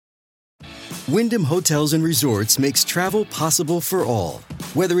Wyndham Hotels and Resorts makes travel possible for all.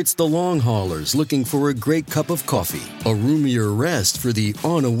 Whether it's the long haulers looking for a great cup of coffee, a roomier rest for the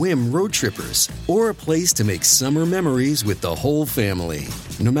on-a-whim road trippers, or a place to make summer memories with the whole family.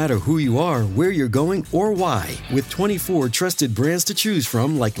 No matter who you are, where you're going, or why, with 24 trusted brands to choose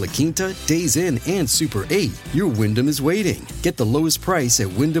from like La Quinta, Days Inn, and Super 8, your Wyndham is waiting. Get the lowest price at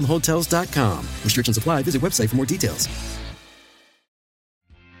WyndhamHotels.com. Restrictions apply. Visit website for more details.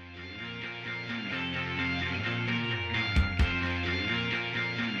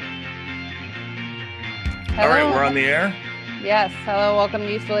 Hello. All right, we're on the air. Yes. Hello. Welcome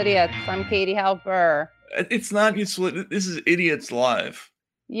to Useful Idiots. I'm Katie Halper. It's not useful. This is Idiots Live.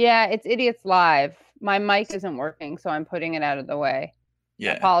 Yeah, it's Idiots Live. My mic isn't working, so I'm putting it out of the way.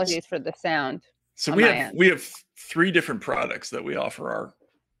 Yeah. Apologies for the sound. So we have three different products that we offer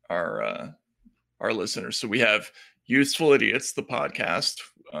our listeners. So we have Useful Idiots, the podcast,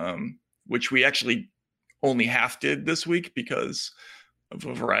 which we actually only half did this week because of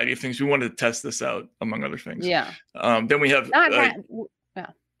a variety of things. We wanted to test this out, among other things. Yeah. Then we have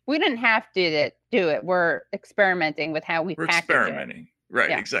we didn't have to do it. We're experimenting with how we're experimenting. It.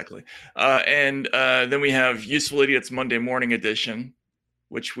 Right, yeah. Exactly. And then we have Useful Idiots Monday Morning Edition,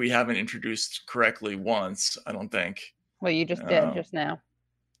 which we haven't introduced correctly once, I don't think. Well, you just did just now.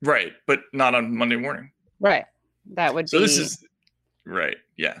 Right, but not on Monday morning. Right. That would be. So this is right.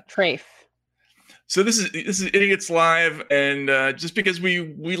 Yeah. Trafe. So this is Idiots Live, and just because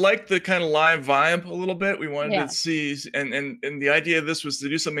we like the kind of live vibe a little bit, we wanted to see, and the idea of this was to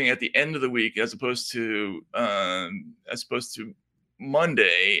do something at the end of the week as opposed to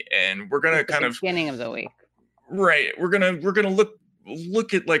Monday, and we're gonna kind of beginning of the week. Right, we're gonna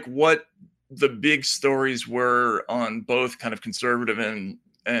look at like what the big stories were on both kind of conservative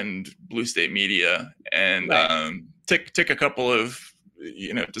and blue state media, and take a couple of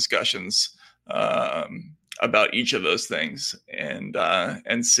discussions about each of those things, and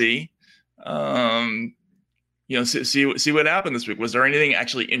see see what happened this week. Was there anything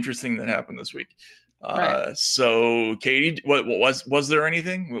actually interesting that happened this week? So Katie, what was there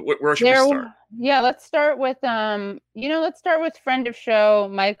anything? Where should we start? Yeah, let's start with friend of show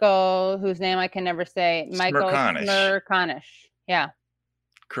Michael, whose name I can never say. Michael Smerconish. Yeah.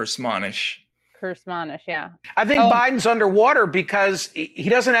 Kersmanish, yeah. I think Biden's underwater because he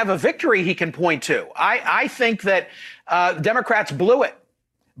doesn't have a victory he can point to. I think that Democrats blew it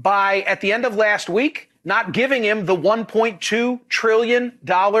by, at the end of last week, not giving him the $1.2 trillion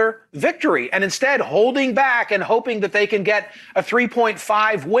victory and instead holding back and hoping that they can get a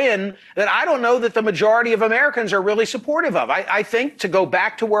 3.5 win that I don't know that the majority of Americans are really supportive of. I think, to go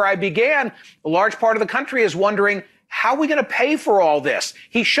back to where I began, a large part of the country is wondering, how are we going to pay for all this?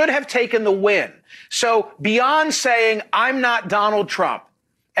 He should have taken the win. So beyond saying, I'm not Donald Trump,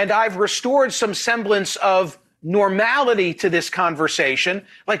 and I've restored some semblance of normality to this conversation,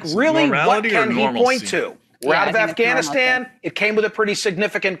 like really what can he point to? We're out of Afghanistan. It came with a pretty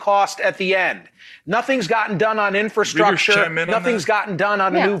significant cost at the end. Nothing's gotten done on infrastructure. Nothing's gotten done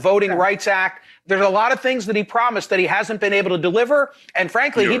on a new Voting Rights Act. There's a lot of things that he promised that he hasn't been able to deliver. And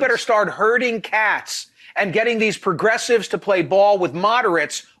frankly, he better start herding cats and getting these progressives to play ball with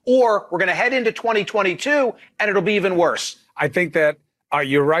moderates, or we're going to head into 2022 and it'll be even worse. I think that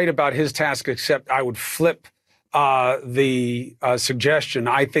you're right about his task, except I would flip the suggestion.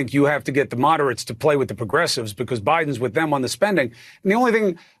 I think you have to get the moderates to play with the progressives because Biden's with them on the spending. And the only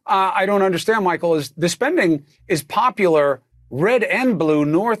thing I don't understand, Michael, is the spending is popular red and blue,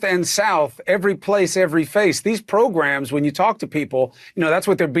 north and south, every place, every face. These programs, when you talk to people, that's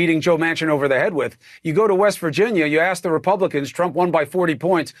what they're beating Joe Manchin over the head with. You go to West Virginia, you ask the Republicans, Trump won by 40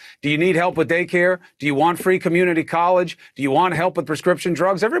 points. Do you need help with daycare? Do you want free community college? Do you want help with prescription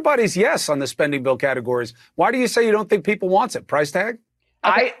drugs? Everybody's yes on the spending bill categories. Why do you say you don't think people want it? Price tag?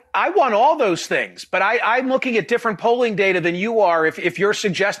 Okay. I want all those things, but I'm looking at different polling data than you are. If you're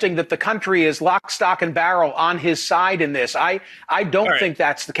suggesting that the country is lock, stock, and barrel on his side in this, I don't think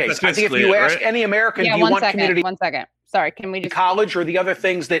that's the case. I think if you ask any American, do you want community? 1 second. Sorry, can we just college or the other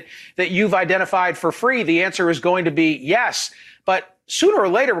things that you've identified for free? The answer is going to be yes. But sooner or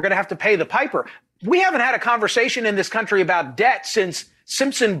later, we're going to have to pay the piper. We haven't had a conversation in this country about debt since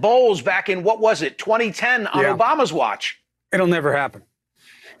Simpson Bowles back in, 2010 on Obama's watch. It'll never happen.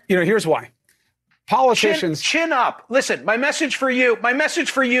 Here's why. Politicians chin up. Listen, my message for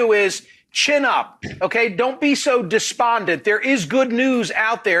you is chin up. Okay, don't be so despondent. There is good news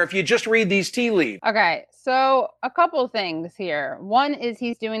out there if you just read these tea leaves. Okay, so a couple things here. One is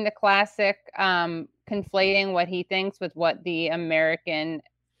he's doing the classic conflating what he thinks with what the American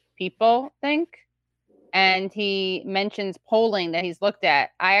people think. And he mentions polling that he's looked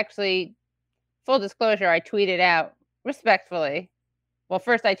at. I actually full disclosure, I tweeted out respectfully. Well,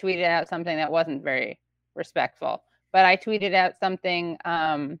 first I tweeted out something that wasn't very respectful, but I tweeted out something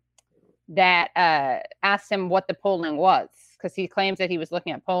that asked him what the polling was, because he claims that he was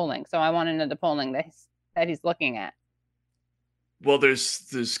looking at polling. So I want to know the polling that he's looking at. Well,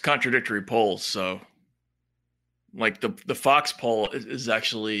 there's contradictory polls. So like the Fox poll is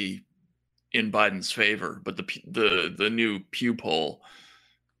actually in Biden's favor, but the new Pew poll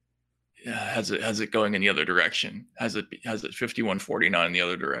has it going in the other direction. Has it 51-49 in the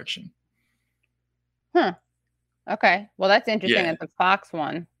other direction. Huh. Okay. Well, that's interesting. Yeah. At the Fox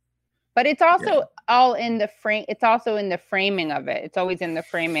one. But it's also all in the frame. It's also in the framing of it. It's always in the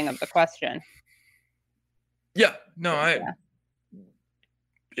framing of the question. Yeah. No, I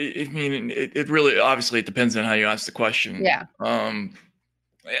mean, it really, obviously it depends on how you ask the question. Yeah.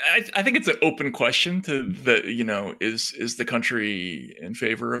 I think it's an open question to the, is the country in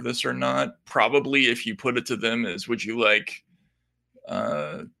favor of this or not? Probably, if you put it to them as, would you like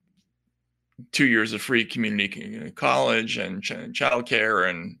 2 years of free community college and childcare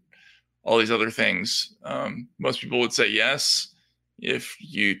and all these other things? Most people would say yes. If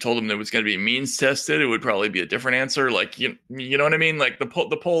you told them that it was going to be means tested, it would probably be a different answer. Like, you know what I mean? Like the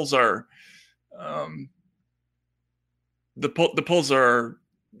polls are, the polls are,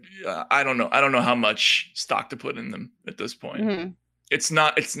 I don't know how much stock to put in them at this point. Mm-hmm. It's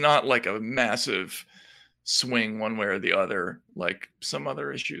not like a massive swing one way or the other, like some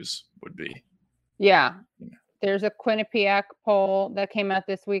other issues would be. Yeah. There's a Quinnipiac poll that came out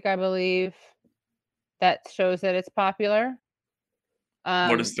this week, I believe, that shows that it's popular.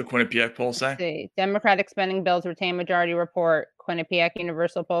 What does the Quinnipiac poll say? Let's see. Democratic spending bills retain majority report. Quinnipiac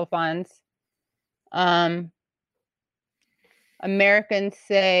Universal Poll Funds. Americans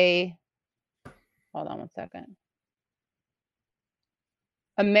say, hold on one second.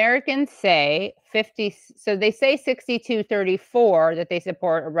 Americans say 50, so they say 62-34 that they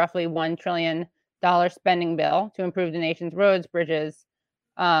support a roughly $1 trillion spending bill to improve the nation's roads, bridges,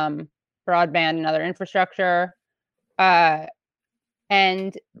 broadband, and other infrastructure.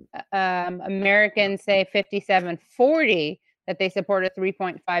 And Americans say 57-40 that they support a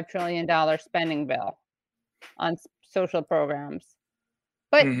 $3.5 trillion spending bill on social programs.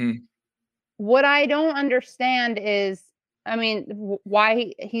 But what I don't understand is, I mean,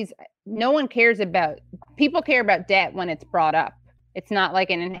 why no one cares about, people care about debt when it's brought up. It's not like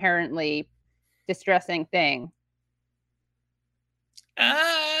an inherently distressing thing.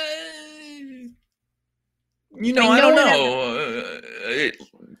 I don't know.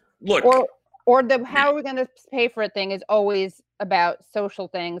 Look, or the how are we going to pay for it thing is always about social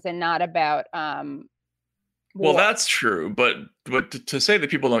things and not about well, that's true, but to say that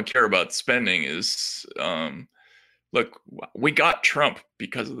people don't care about spending is look, we got Trump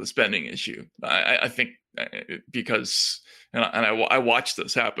because of the spending issue. I think because I watched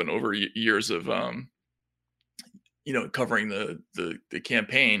this happen over years of covering the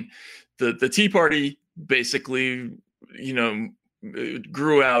campaign. The Tea Party basically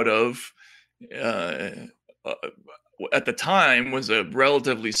grew out of at the time was a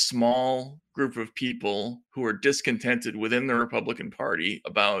relatively small group of people who were discontented within the Republican Party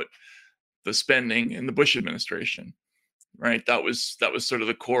about the spending in the Bush administration, right? That was sort of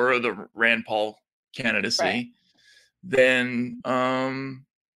the core of the Rand Paul candidacy. Right. Then, over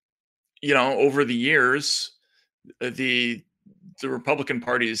the years, the Republican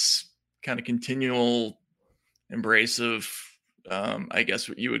Party's kind of continual embrace of, I guess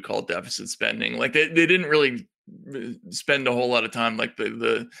what you would call deficit spending. Like they didn't really spend a whole lot of time. Like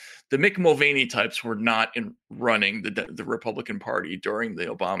the Mick Mulvaney types were not running the Republican Party during the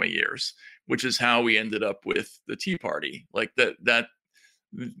Obama years, which is how we ended up with the Tea Party. Like that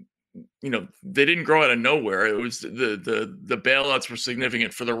they didn't grow out of nowhere. It was the bailouts were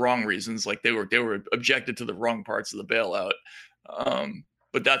significant for the wrong reasons. Like they were objected to the wrong parts of the bailout.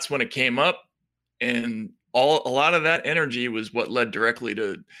 But that's when it came up, and a lot of that energy was what led directly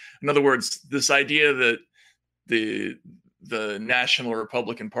to, in other words, this idea that the National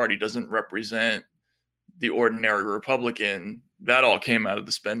Republican Party doesn't represent the ordinary Republican. That all came out of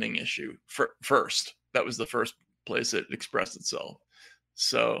the spending issue first. That was the first place it expressed itself.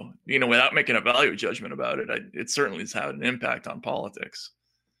 So, without making a value judgment about it, it certainly has had an impact on politics.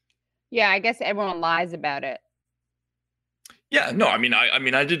 Yeah, I guess everyone lies about it. Yeah, no, I mean,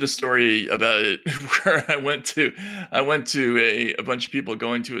 I did a story about it where I went to a bunch of people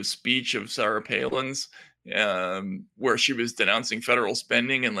going to a speech of Sarah Palin's, where she was denouncing federal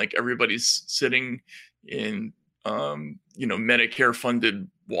spending, and like everybody's sitting in Medicare funded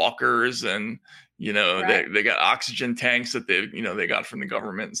walkers, and they got oxygen tanks that they got from the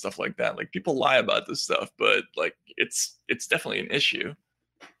government and stuff like that. Like, people lie about this stuff, but like it's definitely an issue.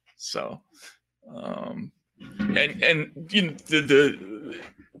 So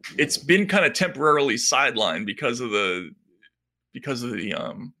it's been kind of temporarily sidelined because of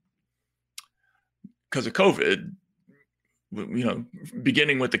COVID,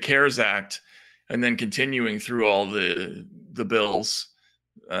 beginning with the CARES Act and then continuing through all the bills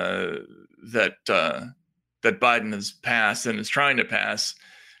that Biden has passed and is trying to pass.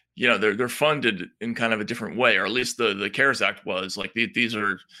 They're funded in kind of a different way, or at least the CARES Act was. Like, these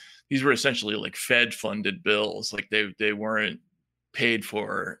were essentially like Fed funded bills. Like, they weren't paid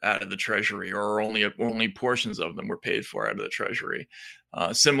for out of the Treasury, or only portions of them were paid for out of the Treasury.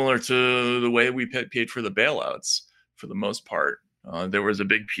 Similar to the way we paid for the bailouts for the most part. There was a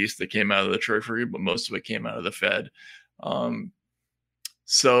big piece that came out of the Treasury, but most of it came out of the Fed.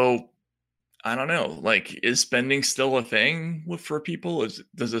 So I don't know, like, is spending still a thing for people?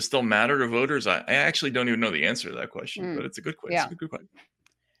 Does it still matter to voters? I actually don't even know the answer to that question, but it's a good question. Yeah. It's a good question.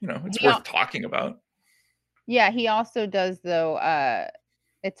 It's worth talking about. Yeah, he also does, though.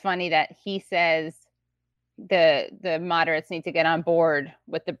 It's funny that he says the moderates need to get on board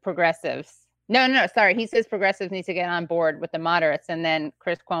with the progressives. No, sorry. He says progressives need to get on board with the moderates. And then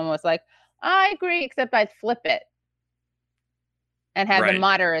Chris Cuomo was like, I agree, except I'd flip it and have the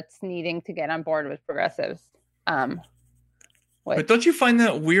moderates needing to get on board with progressives. But don't you find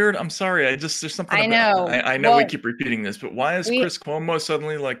that weird? I'm sorry. There's something. I know. I know we keep repeating this, but why is Chris Cuomo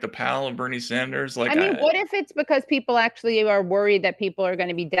suddenly like the pal of Bernie Sanders? Like, what if it's because people actually are worried that people are going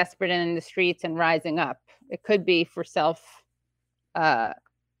to be desperate in the streets and rising up? It could be for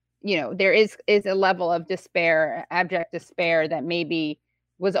there is a level of despair, abject despair, that maybe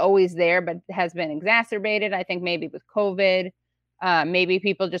was always there, but has been exacerbated. I think maybe with COVID. Maybe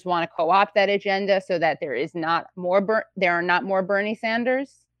people just want to co-opt that agenda so that there are not more Bernie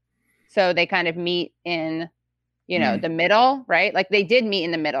Sanders. So they kind of meet in, the middle, right? Like, they did meet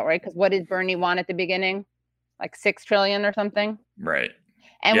in the middle, right? Because what did Bernie want at the beginning? Like $6 trillion or something. Right.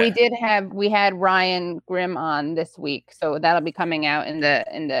 And we had Ryan Grim on this week, so that'll be coming out in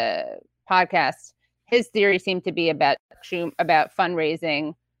the podcast. His theory seemed to be about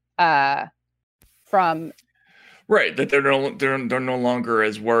fundraising from. Right, that they're no longer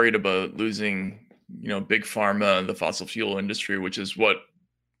as worried about losing, big pharma, the fossil fuel industry, which is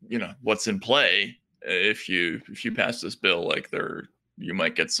what's in play. If you pass this bill, like, you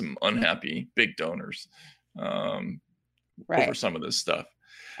might get some unhappy big donors over some of this stuff.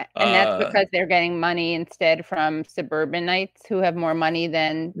 And that's because they're getting money instead from suburbanites who have more money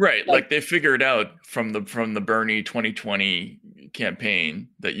than. Right, like they figured out from the Bernie 2020 campaign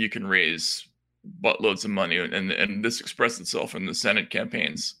that you can raise buttloads of money, and this expressed itself in the Senate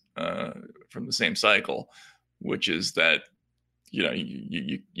campaigns from the same cycle, which is that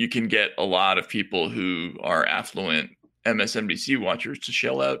you can get a lot of people who are affluent MSNBC watchers to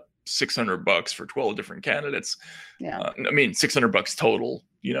shell out $600 for 12 different candidates. Yeah, I mean $600 total,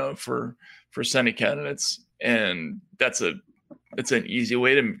 for Senate candidates, and it's an easy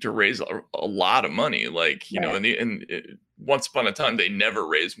way to raise a lot of money. Like, once upon a time, they never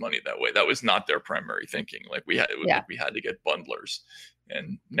raised money that way. That was not their primary thinking. Like, we had to get bundlers,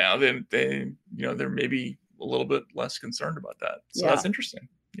 and now they're maybe a little bit less concerned about that. So that's interesting.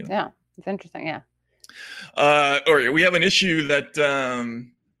 Yeah, it's interesting. Yeah. All right, we have an issue that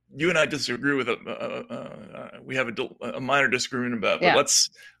you and I disagree with. We have a minor disagreement about. But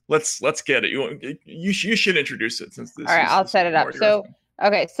let's get it. You should introduce it, since this. All right, I'll set it up.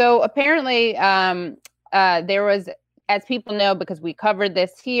 So apparently, there was. As people know, because we covered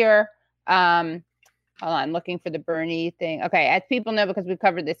this here, hold on, looking for the Bernie thing. Okay, as people know, because we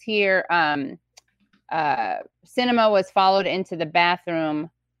covered this here, Sinema was followed into the bathroom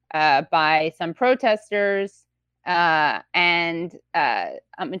by some protesters, and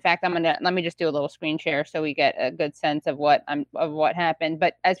in fact, let me just do a little screen share so we get a good sense of what happened.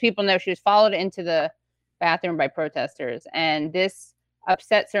 But as people know, she was followed into the bathroom by protesters, and this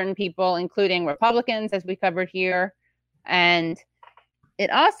upset certain people, including Republicans, as we covered here. And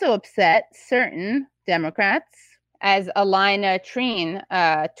it also upset certain Democrats, as Alina Treen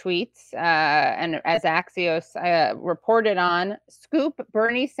tweets, and as Axios reported on. Scoop: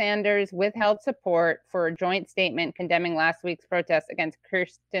 Bernie Sanders withheld support for a joint statement condemning last week's protests against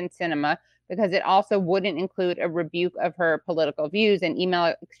Kyrsten Sinema because it also wouldn't include a rebuke of her political views. An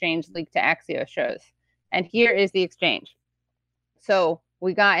email exchange leaked to Axios shows. And here is the exchange. So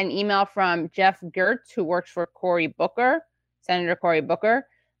we got an email from Jeff Gertz, who works for Cory Booker, Senator Cory Booker.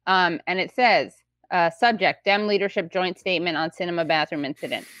 And it says, Subject, Dem leadership joint statement on cinema bathroom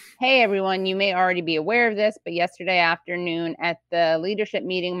incident. Hey, everyone, you may already be aware of this, but yesterday afternoon at the leadership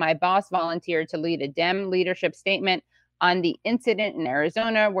meeting, my boss volunteered to lead a Dem leadership statement on the incident in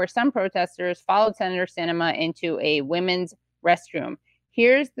Arizona where some protesters followed Senator Sinema into a women's restroom.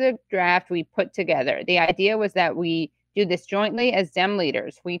 Here's the draft we put together. The idea was that we do this jointly as Dem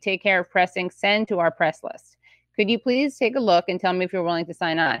leaders. We take care of pressing send to our press list. Could you please take a look and tell me if you're willing to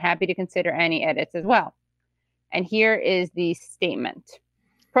sign on? Happy to consider any edits as well. And here is the statement.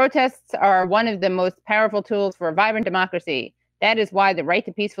 Protests are one of the most powerful tools for a vibrant democracy. That is why the right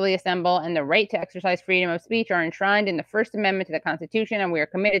to peacefully assemble and the right to exercise freedom of speech are enshrined in the First Amendment to the Constitution, and we are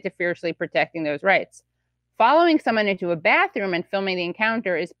committed to fiercely protecting those rights. Following someone into a bathroom and filming the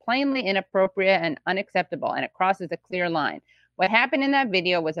encounter is plainly inappropriate and unacceptable, and it crosses a clear line. What happened in that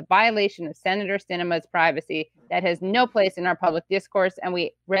video was a violation of Senator Sinema's privacy that has no place in our public discourse, and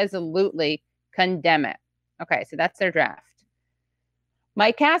we resolutely condemn it. Okay, so that's their draft.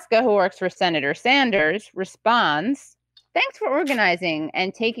 Mike Kaska, who works for Senator Sanders, responds, thanks for organizing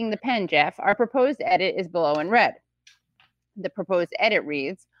and taking the pen, Jeff. Our proposed edit is below in red. The proposed edit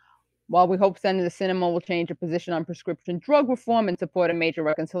reads, while we hope Senator Sinema will change her position on prescription drug reform and support a major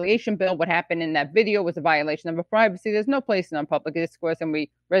reconciliation bill, what happened in that video was a violation of her privacy. There's no place in our public discourse, and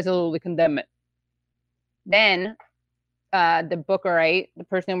we resolutely condemn it. Then the Bookerite, the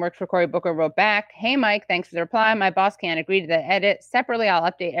person who works for Cory Booker, wrote back, hey, Mike, thanks for the reply. My boss can't agree to the edit. Separately,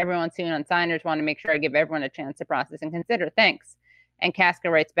 I'll update everyone soon on signers. Want to make sure I give everyone a chance to process and consider. Thanks. And Kaska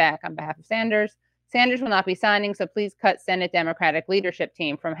writes back on behalf of Sanders, Sanders will not be signing, so please cut Senate Democratic leadership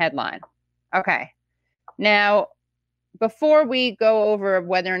team from headline. Okay. Now, before we go over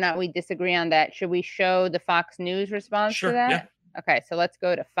whether or not we disagree on that, should we show the Fox News response to that? Yeah. Okay, so let's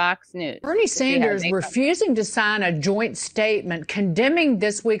go to Fox News. Bernie Sanders refusing to sign a joint statement condemning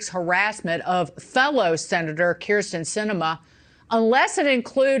this week's harassment of fellow Senator Kyrsten Sinema unless it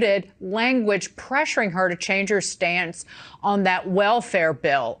included language pressuring her to change her stance on that welfare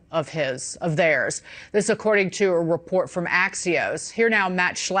bill of theirs. This according to a report from Axios. Here now,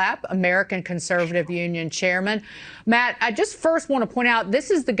 Matt Schlapp, American Conservative Union chairman. Matt, I just first want to point out, this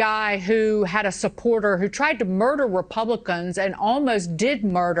is the guy who had a supporter who tried to murder Republicans and almost did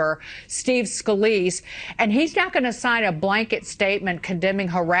murder Steve Scalise. And he's not going to sign a blanket statement condemning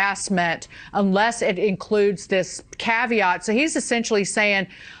harassment unless it includes this caveat. So he's essentially saying,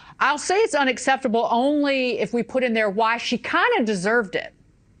 I'll say it's unacceptable only if we put in there why she kind of deserved it.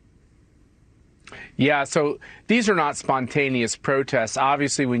 Yeah, so these are not spontaneous protests.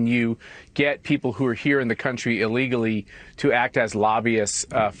 Obviously, when you get people who are here in the country illegally to act as lobbyists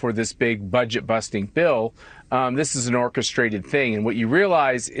for this big budget-busting bill, this is an orchestrated thing. And what you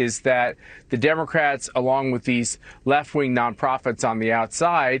realize is that the Democrats, along with these left-wing nonprofits on the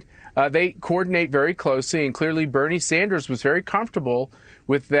outside, they coordinate very closely. And clearly, Bernie Sanders was very comfortable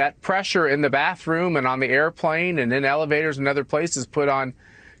with that pressure in the bathroom and on the airplane and in elevators and other places put on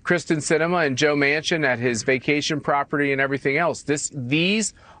Kyrsten Sinema and Joe Manchin at his vacation property and everything else.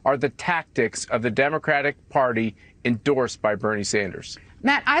 These are the tactics of the Democratic Party endorsed by Bernie Sanders.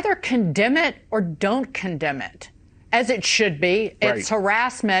 Matt, either condemn it or don't condemn it, as it should be. It's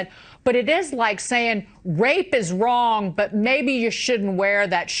harassment, but it is like saying rape is wrong, but maybe you shouldn't wear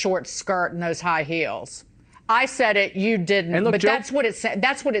that short skirt and those high heels. I said it, you didn't, but that's what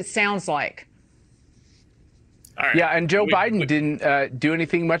it sounds like. Right. Yeah, and Joe Biden didn't do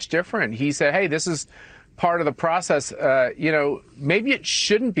anything much different. He said, hey, this is part of the process. Maybe it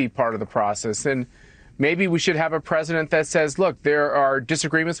shouldn't be part of the process. And maybe we should have a president that says, look, there are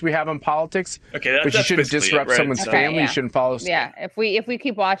disagreements we have on politics, but you shouldn't disrupt someone's family. Yeah. You shouldn't follow. Yeah, if we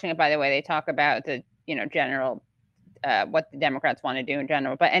keep watching it, by the way, they talk about the, general, what the Democrats want to do in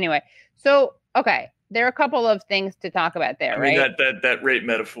general. But anyway, so, okay. There are a couple of things to talk about there, right? I mean, that rape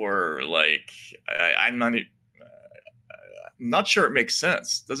metaphor, like, I'm not sure it makes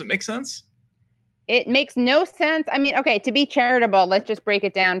sense. Does it make sense? It makes no sense. I mean, okay, to be charitable, let's just break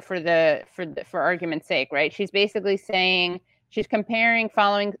it down for argument's sake, right? She's basically saying she's comparing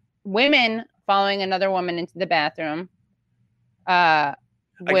women following another woman into the bathroom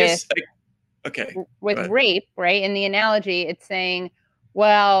with rape, right? In the analogy, it's saying,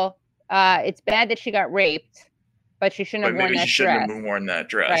 well, it's bad that she got raped, but she shouldn't have worn that dress. Maybe she shouldn't have worn that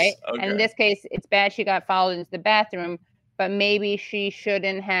dress. Right? Okay. And in this case, it's bad she got followed into the bathroom, but maybe she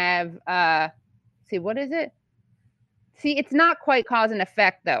shouldn't have, what is it? See, it's not quite cause and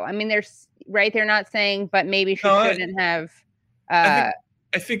effect, though. I mean, they're not saying, but maybe she shouldn't have. I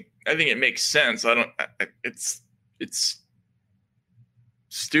think it makes sense. It's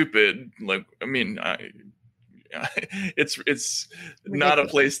stupid. Like, I mean, it's not a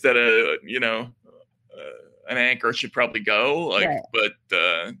place that an anchor should probably go. Like, Right. but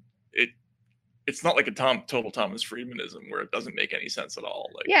it's not like a total Thomas Friedmanism where it doesn't make any sense at all.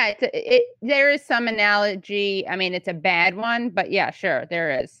 Like, Yeah, there is some analogy. I mean, it's a bad one, but yeah, sure,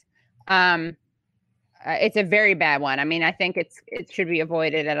 there is. It's a very bad one. I mean, I think it should be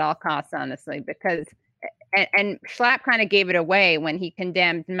avoided at all costs, honestly, because and Schlapp kind of gave it away when he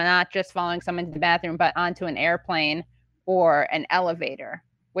condemned not just following someone to the bathroom, but onto an airplane or an elevator,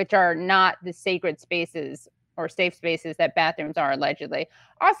 which are not the sacred spaces or safe spaces that bathrooms are, allegedly.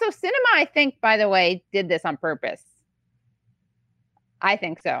 Also, Sinema, I think, by the way, did this on purpose. I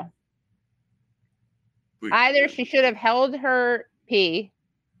think so. Either she should have held her pee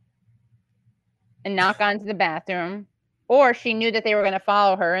and not gone to the bathroom, or she knew that they were going to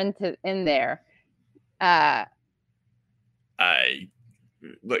follow her in there.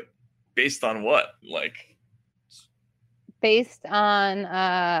 Based on what? Like, based on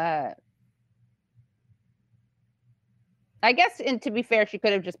I guess, and to be fair, she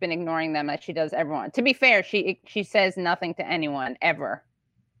could have just been ignoring them like she does everyone. To be fair, she says nothing to anyone ever.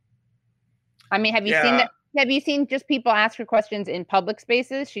 I mean, have you seen that? Have you seen just people ask her questions in public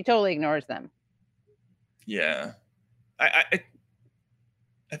spaces? She totally ignores them. Yeah, I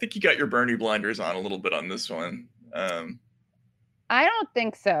think you got your Bernie blinders on a little bit on this one. I don't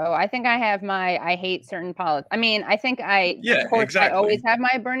think so. I think I have I hate certain politics. I mean, I think of course, exactly. I always have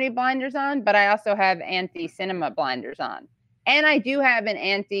my Bernie blinders on, but I also have anti-Sinema blinders on. And I do have an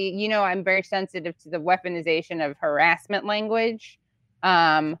I'm very sensitive to the weaponization of harassment language.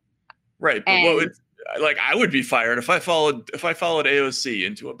 Right. But I would be fired if I followed AOC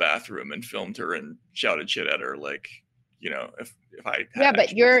into a bathroom and filmed her and shouted shit at her. Like, if I had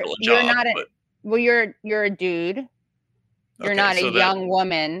but you're not you're a dude. You're not a young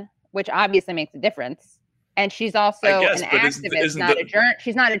woman, which obviously makes a difference. And she's also an activist,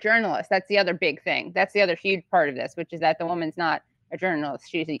 she's not a journalist. That's the other big thing. That's the other huge part of this, which is that the woman's not a journalist.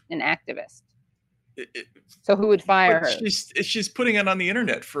 She's an activist. So who would fire her? She's putting it on the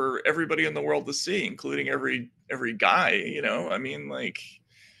internet for everybody in the world to see, including every guy, I mean, like.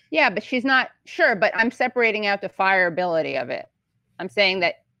 Yeah, but she's not sure, but I'm separating out the fireability of it. I'm saying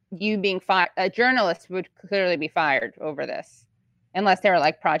that you being fired, a journalist would clearly be fired over this, unless they were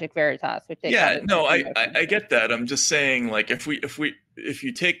like Project Veritas, which they I get that. I'm just saying, like, if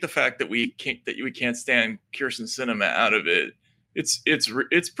you take the fact that we can't stand Kyrsten Sinema out of it,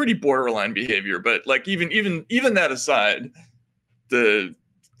 it's pretty borderline behavior. But like even that aside, the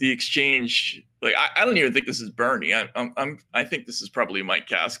exchange, like I don't even think this is Bernie. I think this is probably Mike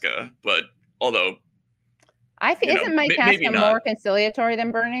Kaska, but although. I think isn't Mike Kaska more conciliatory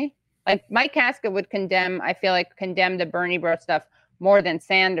than Bernie? Like Mike Kaska would condemn the Bernie bro stuff more than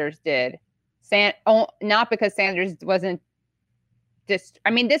Sanders did. Not because Sanders wasn't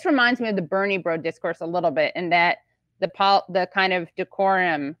this reminds me of the Bernie bro discourse a little bit, in that the kind of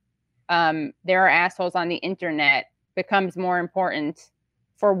decorum, there are assholes on the internet, becomes more important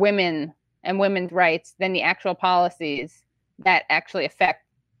for women and women's rights than the actual policies that actually affect.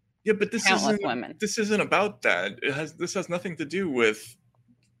 Yeah, but this isn't about that. This has nothing to do with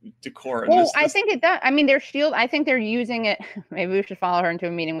decorum. Well, I think it does. I mean, I think they're using it. Maybe we should follow her into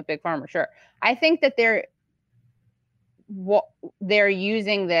a meeting with Big Pharma. Sure. I think that they're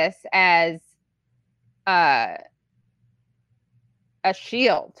using this as a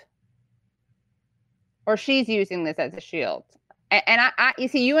shield, or she's using this as a shield. And you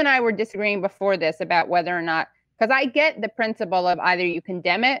see, you and I were disagreeing before this about whether or not, because I get the principle of either you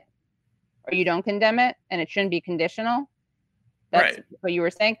condemn it or you don't condemn it, and it shouldn't be conditional. That's right. What you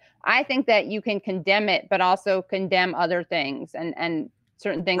were saying. I think that you can condemn it, but also condemn other things, and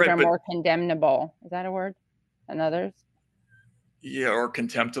certain things are more condemnable. Is that a word? Than others? Yeah, or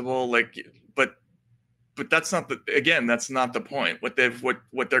contemptible. Like, but that's not that's not the point. What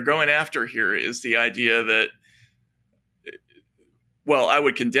they're going after here is the idea that, well, I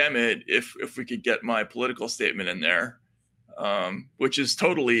would condemn it if we could get my political statement in there, which is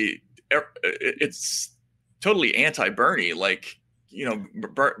totally anti-Bernie. Like,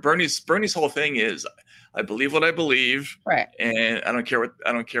 Bernie's whole thing is, I believe what I believe, right, and I don't care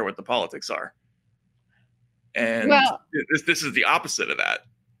what the politics are. And this is the opposite of that.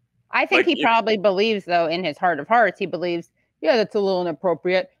 I think he probably believes, though, in his heart of hearts, he believes, yeah, that's a little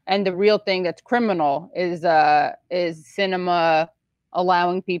inappropriate, and the real thing that's criminal is Sinema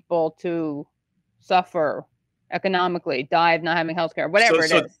allowing people to suffer economically, die of not having health care, whatever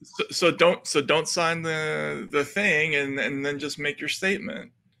it is. So don't sign the thing and then just make your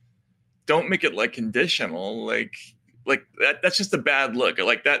statement. Don't make it like conditional, like that's just a bad look.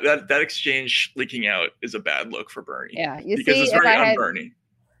 Like that exchange leaking out is a bad look for Bernie. Yeah, because it's very un-Bernie.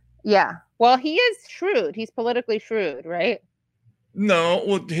 Yeah. Well, he is shrewd. He's politically shrewd, right? No,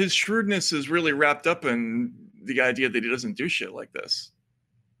 well, his shrewdness is really wrapped up in the idea that he doesn't do shit like this.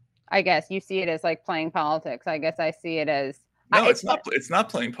 I guess you see it as like playing politics. I guess I see it as no, it's not. It's not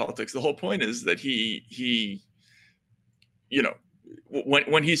playing politics. The whole point is that he, you know,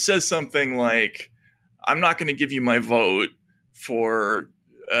 when he says something like, "I'm not going to give you my vote for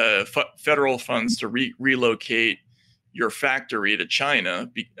federal funds to relocate your factory to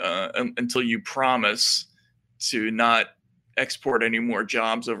China until you promise to not export any more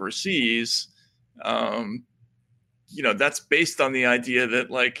jobs overseas," you know, that's based on the idea that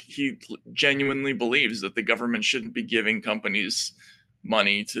like he genuinely believes that the government shouldn't be giving companies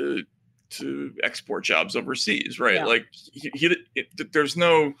money to export jobs overseas, right? Yeah. Like there's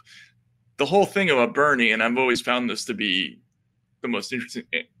no, the whole thing about Bernie, and I've always found this to be the most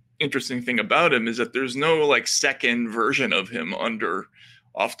interesting thing about him, is that there's no like second version of him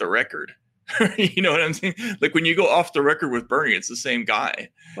off the record. You know what I'm saying? Like when you go off the record with Bernie, it's the same guy,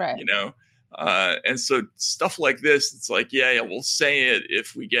 right? You know? And so stuff like this, it's like, yeah, we'll say it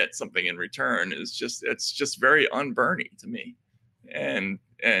if we get something in return. It's just very un-Bernie to me. And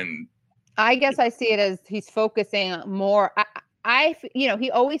I guess I see it as he's focusing more. You know, he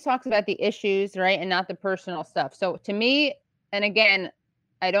always talks about the issues, right? And not the personal stuff. So to me, and again,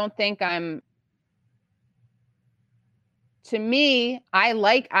 I don't think to me, I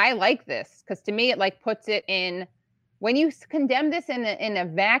like this, because to me, it like puts it in, when you condemn this in a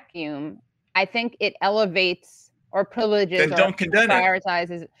vacuum, I think it elevates or privileges then don't condemn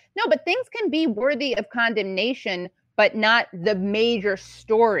prioritizes. No, but things can be worthy of condemnation, but not the major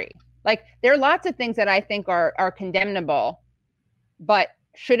story. Like there are lots of things that I think are condemnable, but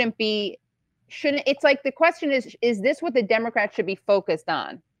shouldn't. It's like the question is this what the Democrats should be focused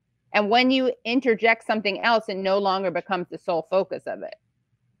on? And when you interject something else, it no longer becomes the sole focus of it.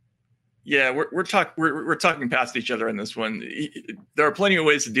 Yeah, we're talking past each other in this one. There are plenty of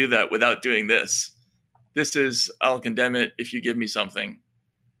ways to do that without doing this. This is, I'll condemn it if you give me something.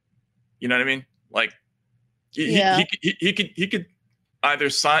 You know what I mean? Like he could either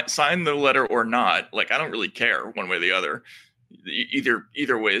sign the letter or not. Like I don't really care one way or the other.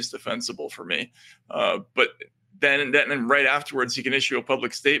 Either way is defensible for me. But then right afterwards, he can issue a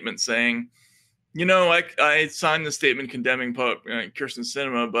public statement saying, you know, I signed the statement condemning Kyrsten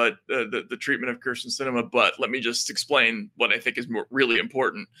Sinema, but the treatment of Kyrsten Sinema. But let me just explain what I think is really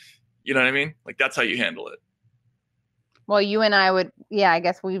important. You know what I mean? Like that's how you handle it. Well, you and I would, I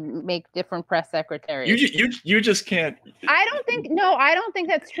guess we make different press secretaries. You just can't. I don't think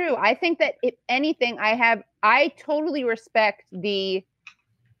that's true. I think that if anything, I totally respect the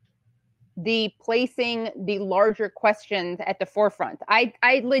placing the larger questions at the forefront.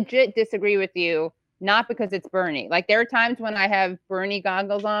 I legit disagree with you, not because it's Bernie. Like there are times when I have Bernie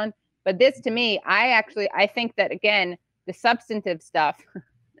goggles on, but this to me, I think that again, the substantive stuff,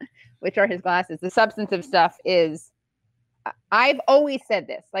 which are his glasses, the substantive stuff is, I've always said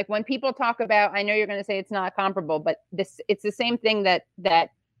this, like when people talk about, I know you're going to say it's not comparable, but it's the same thing that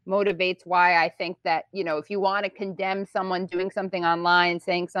motivates why I think that, you know, if you want to condemn someone doing something online,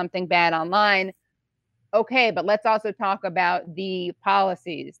 saying something bad online, okay, but let's also talk about the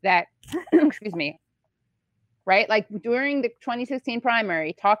policies that, excuse me, right? Like during the 2016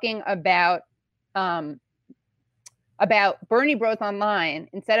 primary, talking about Bernie Broth online,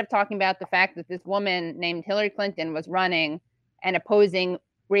 instead of talking about the fact that this woman named Hillary Clinton was running and opposing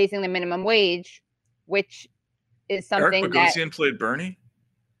raising the minimum wage, which is something Eric Bogosian played Bernie?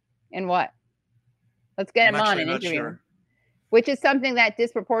 In what? Let's get him on and interview him. Which is something that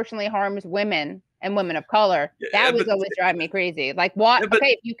disproportionately harms women and women of color. That was always driving me crazy. Like, what?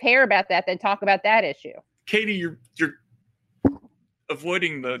 Okay, if you care about that, then talk about that issue. Katie, you're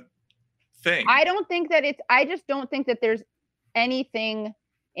avoiding the thing. I just don't think that there's anything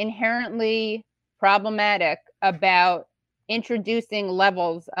inherently problematic about introducing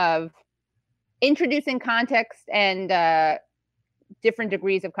context and different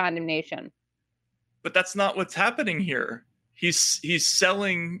degrees of condemnation. But that's not what's happening here. He's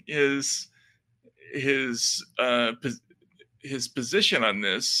selling his position on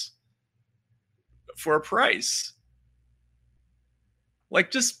this for a price.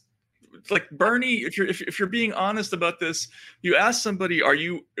 Like just like Bernie, if you're being honest about this, you ask somebody,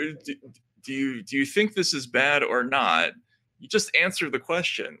 do you think this is bad or not? You just answer the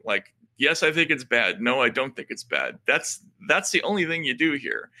question. Like, yes, I think it's bad. No, I don't think it's bad. That's the only thing you do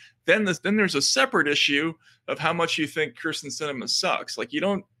here. Then there's a separate issue of how much you think Kyrsten Sinema sucks. Like you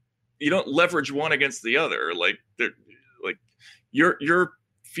don't leverage one against the other. Like your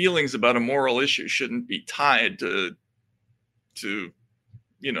feelings about a moral issue shouldn't be tied to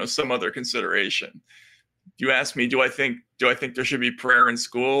some other consideration. You ask me, do I think there should be prayer in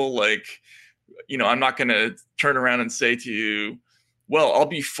school? Like, I'm not going to turn around and say to you, well, I'll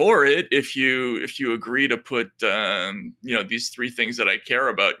be for it if you agree to put these 3 things that I care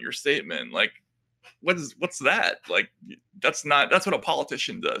about in your statement. Like, what's that? Like, that's what a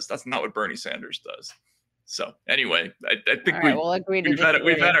politician does. That's not what Bernie Sanders does. So anyway, I think we'll agree we've had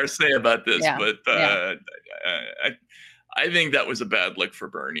our say about this, but I think that was a bad look for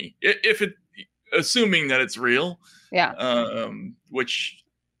Bernie. Assuming that it's real, which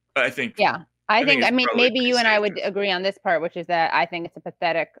I think. Yeah, I mean, maybe you and I would agree on this part, which is that I think it's a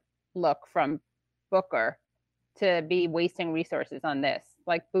pathetic look from Booker to be wasting resources on this.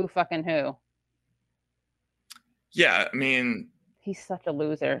 Like, boo fucking who? Yeah, I mean, he's such a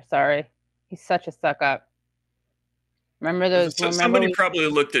loser. Sorry, he's such a suck up. Remember those? Somebody probably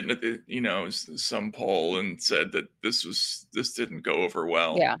looked at some poll and said that this didn't go over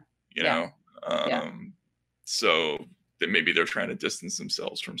well. Yeah. So that maybe they're trying to distance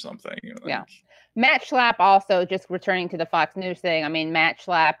themselves from something. Matt Schlapp, also, just returning to the Fox News thing. I mean, Matt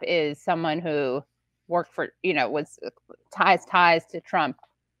Schlapp is someone who worked for, was ties to Trump,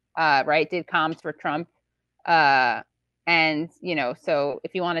 right? Did comms for Trump. And, so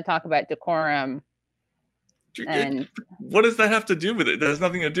if you want to talk about decorum. And what does that have to do with it? That has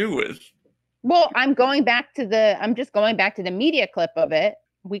nothing to do with. Well, I'm just going back to the media clip of it.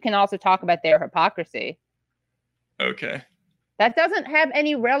 We can also talk about their hypocrisy. Okay. That doesn't have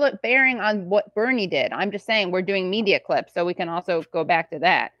any relevant bearing on what Bernie did. I'm just saying we're doing media clips, so we can also go back to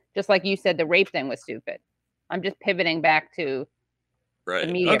that. Just like you said, the rape thing was stupid. I'm just pivoting back to the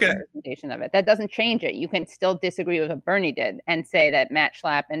media presentation of it. That doesn't change it. You can still disagree with what Bernie did and say that Matt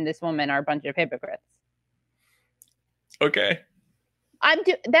Schlapp and this woman are a bunch of hypocrites. Okay.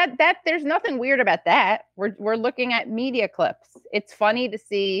 There's nothing weird about that. We're looking at media clips. It's funny to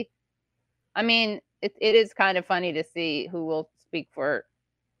see. I mean, it is kind of funny to see who will speak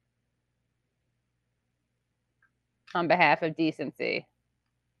on behalf of decency,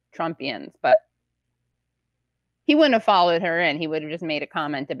 Trumpians, but he wouldn't have followed her in. He would have just made a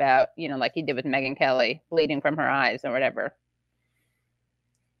comment about, like he did with Megyn Kelly, bleeding from her eyes or whatever.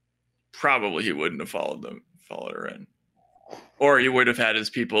 Probably he wouldn't have followed her in. Or he would have had his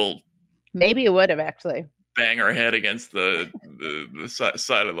people. Maybe he would have actually bang her head against the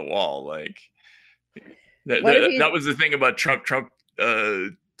side of the wall. Like that was the thing about Trump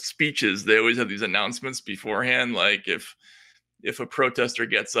speeches. They always have these announcements beforehand. Like if a protester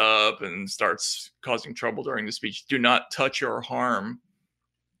gets up and starts causing trouble during the speech, do not touch or harm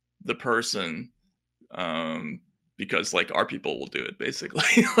the person. Because like our people will do it basically.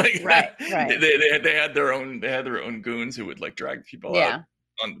 Like right. They had their own goons who would like drag people out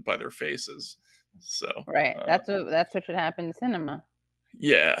by their faces. So right. That's what should happen in cinema.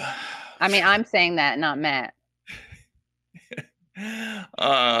 Yeah. I mean, I'm saying that, not Matt. Okay.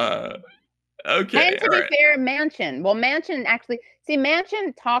 And to be fair, Manchin. Well, Manchin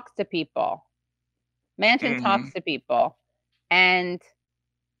Manchin talks to people. Manchin talks to people, and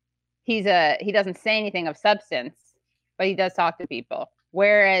he doesn't say anything of substance, but he does talk to people.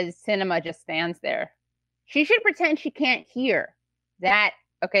 Whereas Sinema just stands there. She should pretend she can't hear that.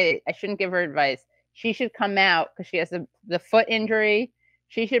 Okay, I shouldn't give her advice. She should come out because she has the foot injury.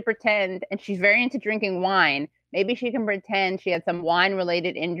 She should pretend, and she's very into drinking wine. Maybe she can pretend she had some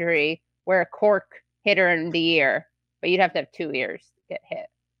wine-related injury where a cork hit her in the ear, but you'd have to have 2 ears to get hit.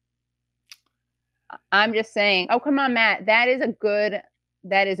 I'm just saying, oh, come on, Matt. That is a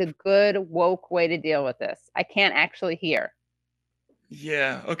good woke way to deal with this. I can't actually hear.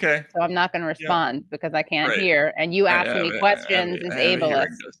 Yeah, okay. So I'm not going to respond because I can't hear. And you asking me questions is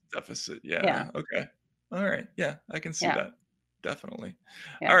ableist. Deficit. Yeah. Okay. All right. Yeah, I can see that. Definitely.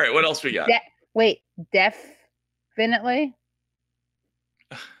 Yeah. All right. What else we got? Definitely.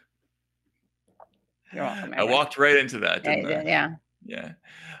 You're welcome. I walked right into that, didn't I? Yeah. Yeah.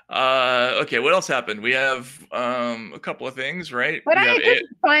 Okay. What else happened? We have a couple of things, right? But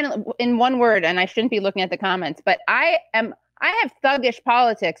finally, in one word, and I shouldn't be looking at the comments, but I have thuggish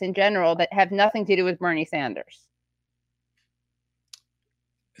politics in general that have nothing to do with Bernie Sanders.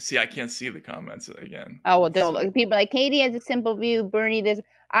 See, I can't see the comments again. Oh, well, don't look. People like Katie has a simple view. Bernie this.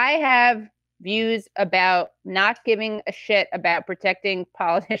 I have views about not giving a shit about protecting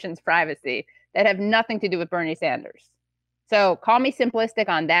politicians' privacy that have nothing to do with Bernie Sanders. So call me simplistic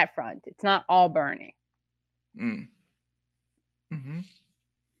on that front. It's not all Bernie. Mm-hmm.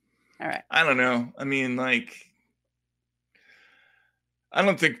 All right. I don't know. I mean, like, I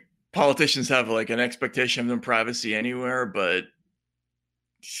don't think politicians have like an expectation of their privacy anywhere, but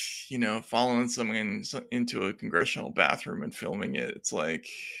following someone into a congressional bathroom and filming it. It's like,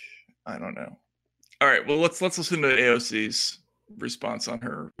 I don't know. All right, well, let's listen to AOC's response on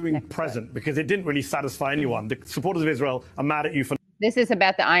her doing present, because it didn't really satisfy anyone. The supporters of Israel are mad at you for. This is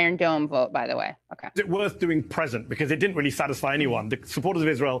about the Iron Dome vote, by the way. Okay. Is it worth doing present? Because it didn't really satisfy anyone. The supporters of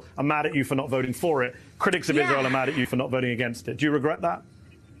Israel are mad at you for not voting for it. Critics of Israel are mad at you for not voting against it. Do you regret that?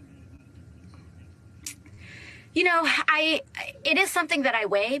 It is something that I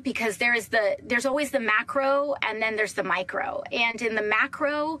weigh, because there's always the macro and then there's the micro. And in the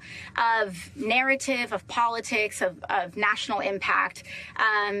macro of narrative, of politics, of national impact,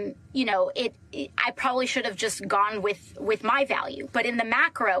 I probably should have just gone with my value. But in the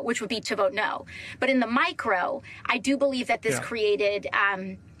macro, which would be to vote no. But in the micro, I do believe that this created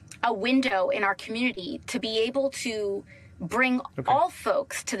a window in our community to be able to bring all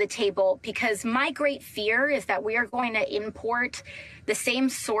folks to the table, because my great fear is that we are going to import the same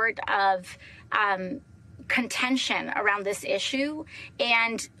sort of contention around this issue.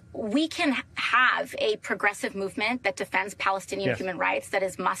 And we can have a progressive movement that defends Palestinian human rights, that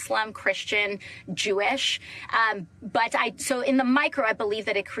is Muslim, Christian, Jewish. So in the micro, I believe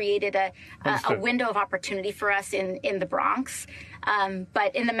that it created a window of opportunity for us in the Bronx.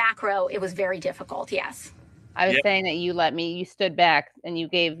 But in the macro, it was very difficult, yes. I was saying that you stood back and you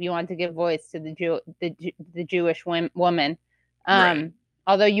wanted to give voice to the Jewish woman. Right.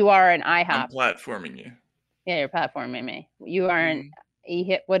 Although you are an IHOP. I'm platforming you. Yeah, you're platforming me. You are an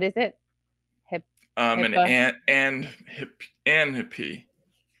hip. What is it? An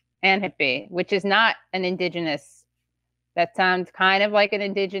hippie, which is not an indigenous. That sounds kind of like an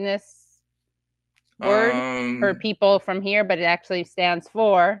indigenous word for people from here, but it actually stands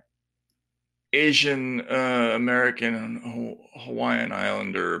for Asian American Hawaiian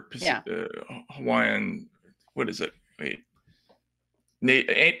Islander. Hawaiian. What is it? Wait.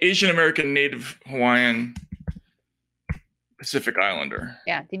 Asian American Native Hawaiian Pacific Islander.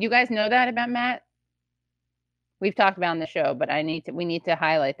 Yeah. Did you guys know that about Matt? We've talked about on the show, but we need to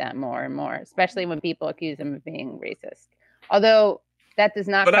highlight that more and more, especially when people accuse him of being racist. Although that does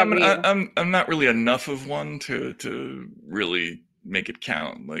not. But I'm not really enough of one to really make it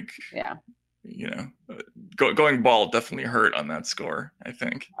count. Like, going bald definitely hurt on that score, I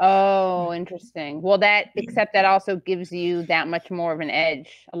think. Oh, interesting. Well, except that also gives you that much more of an edge,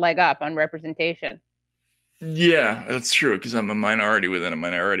 a leg up on representation. Yeah, that's true, because I'm a minority within a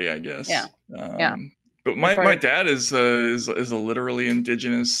minority, I guess. Yeah. But my dad is a literally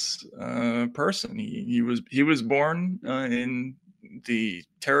indigenous person. He was born in the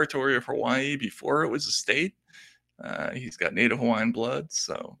territory of Hawaii before it was a state. He's got Native Hawaiian blood,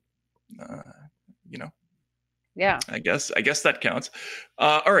 so yeah. I guess that counts.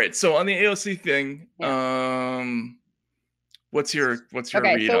 All right. So on the AOC thing, what's your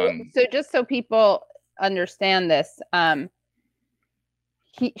read on? So just so people understand this,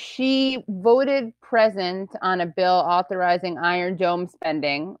 she voted present on a bill authorizing Iron Dome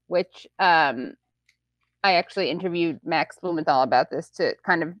spending, which I actually interviewed Max Blumenthal about this to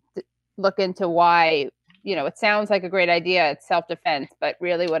kind of look into why. It sounds like a great idea. It's self-defense, but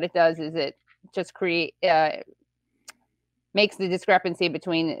really what it does is it just makes the discrepancy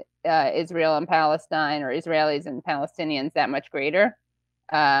between Israel and Palestine, or Israelis and Palestinians, that much greater.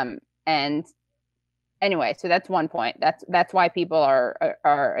 And anyway, so that's one point. That's why people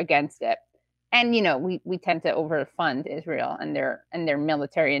are against it. And we tend to overfund Israel and their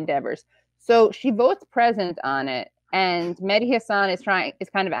military endeavors. So she votes present on it. And Mehdi Hasan is kind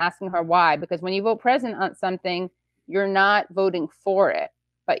of asking her why, because when you vote present on something, you're not voting for it,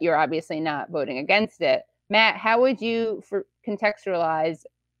 but you're obviously not voting against it. Matt, how would you contextualize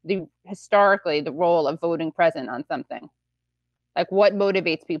historically the role of voting present on something? Like, what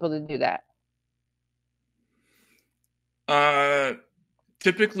motivates people to do that?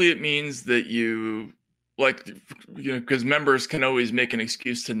 Typically it means that because members can always make an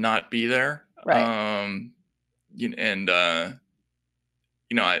excuse to not be there. Right.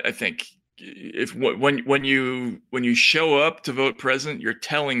 I think when you show up to vote present, you're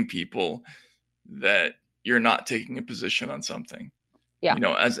telling people that you're not taking a position on something. Yeah.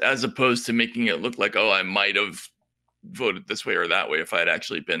 As opposed to making it look like, I might have voted this way or that way if I'd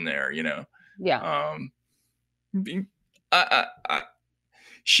actually been there. Yeah.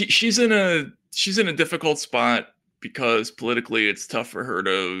 She's in a difficult spot because politically it's tough for her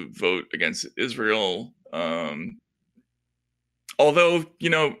to vote against Israel. Although,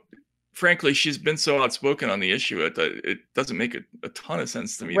 frankly, she's been so outspoken on the issue, it doesn't make a ton of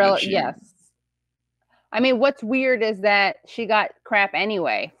sense to me. Yes. I mean, what's weird is that she got crap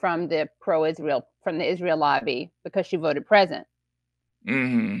anyway from the Israel lobby because she voted present.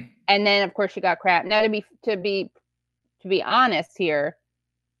 Mm-hmm. And then of course she got crap. Now to be honest here,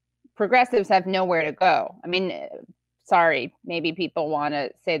 progressives have nowhere to go. I mean, sorry, maybe people want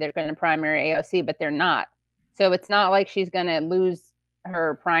to say they're going to primary AOC, but they're not. So it's not like she's going to lose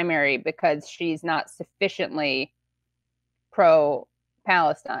her primary because she's not sufficiently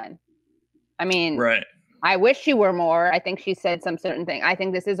pro-Palestine. I mean, right. I wish she were more. I think she said some certain thing. I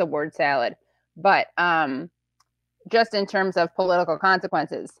think this is a word salad, but just in terms of political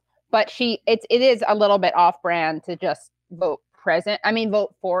consequences. But it is a little bit off-brand to just vote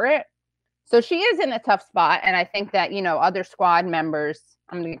for it. So she is in a tough spot, and I think that, other squad members,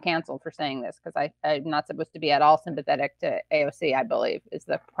 I'm going to get canceled for saying this because I'm not supposed to be at all sympathetic to AOC, I believe, is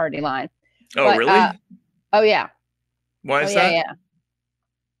the party line. Oh, but, really? Oh, yeah. Why is that? Yeah.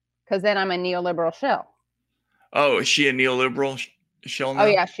 Because then I'm a neoliberal shill. Oh, is she a neoliberal shill now? Oh,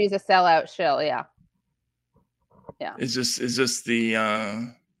 yeah, she's a sellout shill, yeah. Yeah. Is this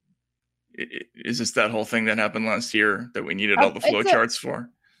the... Is this that whole thing that happened last year that we needed all the flow charts for?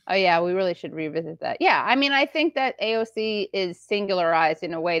 Oh, yeah, we really should revisit that. Yeah, I mean, I think that AOC is singularized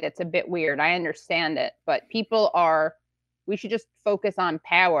in a way that's a bit weird. I understand it, but we should just focus on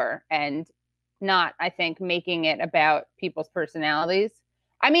power and not, I think, making it about people's personalities.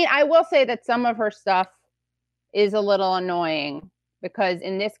 I mean, I will say that some of her stuff is a little annoying because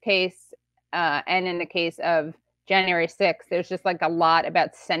in this case, and in the case of January 6th, there's just like a lot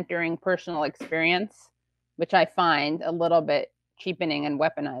about centering personal experience, which I find a little bit cheapening and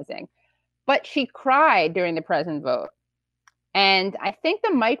weaponizing. But she cried during the present vote. And I think the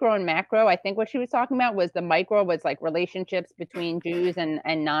micro and macro, I think what she was talking about was the micro was like relationships between Jews and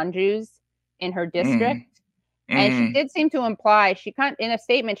non-Jews in her district. And she did seem to imply, in a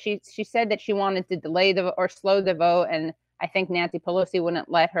statement, she said that she wanted to delay or slow the vote. And I think Nancy Pelosi wouldn't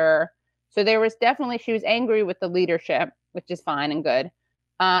let her. So there was definitely, she was angry with the leadership, which is fine and good.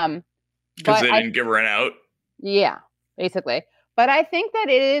 Because they didn't give her an out? Yeah, basically. But I think that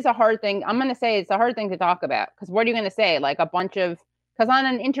it is a hard thing. I'm going to say it's a hard thing to talk about. Because what are you going to say? Like because on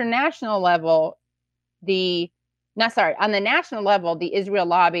an international level, on the national level, the Israel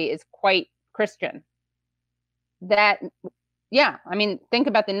lobby is quite Christian. I mean, think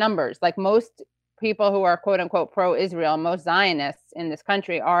about the numbers. Like most people who are quote unquote pro-Israel, most Zionists in this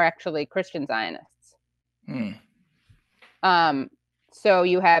country are actually Christian Zionists. So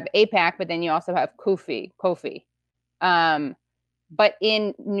you have AIPAC, but then you also have Kofi. But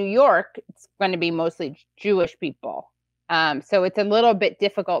in New York, it's going to be mostly Jewish people. So it's a little bit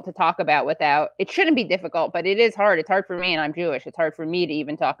difficult to talk about it shouldn't be difficult, but it is hard. It's hard for me, and I'm Jewish. It's hard for me to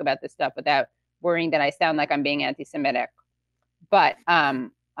even talk about this stuff without worrying that I sound like I'm being anti-Semitic. But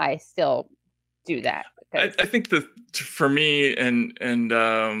I still do that. I think that for me and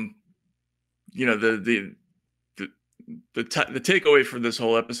the takeaway for this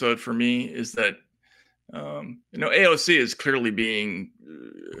whole episode for me is that AOC is clearly being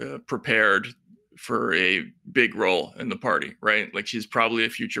prepared for a big role in the party, right? Like she's probably a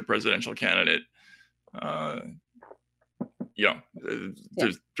future presidential candidate. There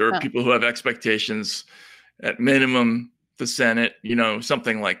are people who have expectations, at minimum, the Senate,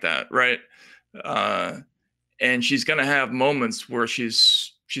 something like that, right? And she's going to have moments where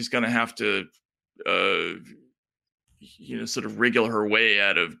she's going to have to, sort of wriggle her way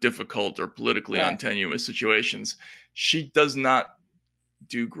out of difficult or politically untenuous situations. She does not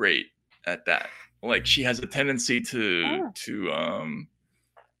do great at that. Like she has a tendency to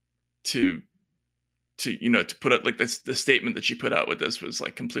put out like this, the statement that she put out with this was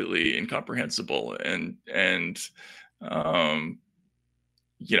like completely incomprehensible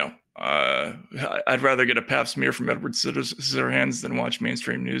I'd rather get a pap smear from Edward Scissorhands than watch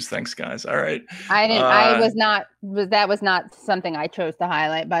mainstream news. Thanks, guys. All right. That was not something I chose to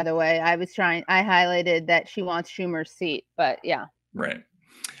highlight, by the way. I highlighted that she wants Schumer's seat, but yeah. Right.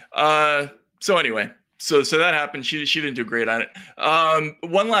 So anyway, so that happened. She didn't do great on it.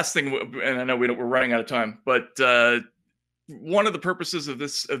 One last thing, and I know we're running out of time, but one of the purposes of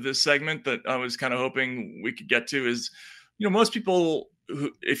this segment that I was kind of hoping we could get to is, most people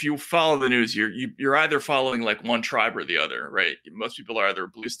if you follow the news, you're either following like one tribe or the other, right? Most people are either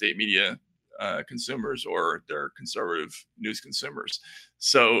blue state media consumers or they're conservative news consumers.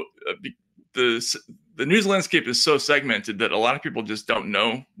 So the news landscape is so segmented that a lot of people just don't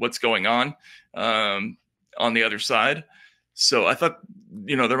know what's going on the other side. So I thought,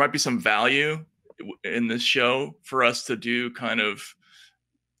 there might be some value in this show for us to do kind of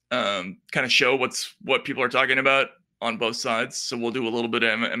show what people are talking about on both sides. So we'll do a little bit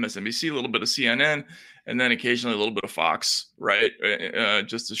of MSNBC, a little bit of CNN, and then occasionally a little bit of Fox, right?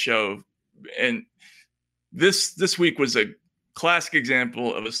 Just to show. And this week was classic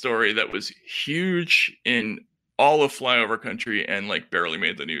example of a story that was huge in all of flyover country and like barely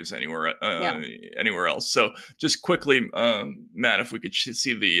made the news anywhere else. So just quickly, Matt, if we could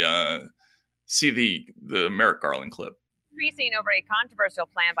see the Merrick Garland clip. Increasing over a controversial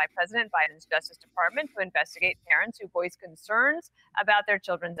plan by President Biden's Justice Department to investigate parents who voice concerns about their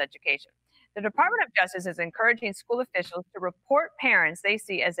children's education. The Department of Justice is encouraging school officials to report parents they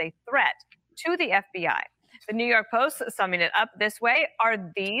see as a threat to the FBI. The New York Post summing it up this way: are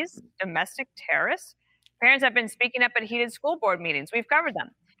these domestic terrorists? Parents have been speaking up at heated school board meetings. We've covered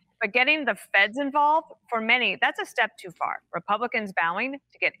them. But getting the feds involved, for many, that's a step too far. Republicans vowing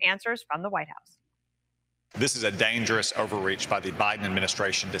to get answers from the White House. This is a dangerous overreach by the Biden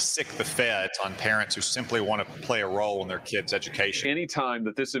administration to sic the feds on parents who simply want to play a role in their kids' education. Anytime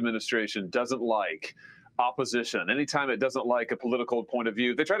that this administration doesn't like opposition, anytime it doesn't like a political point of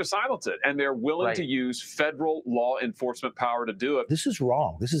view, they try to silence it. And they're willing to use federal law enforcement power to do it. This is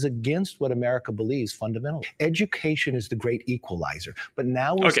wrong. This is against what America believes fundamentally. Education is the great equalizer. But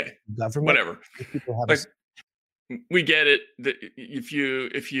now government, whatever. We get it. If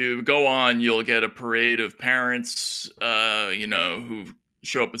you go on, you'll get a parade of parents, who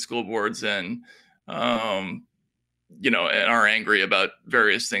show up at school boards and, and are angry about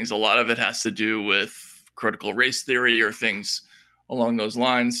various things. A lot of it has to do with critical race theory or things along those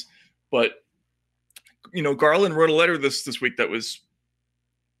lines. But, Garland wrote a letter this week that was,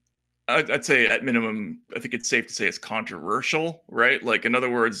 I'd say at minimum, I think it's safe to say it's controversial, right? Like, in other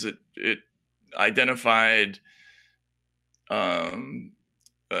words, it identified.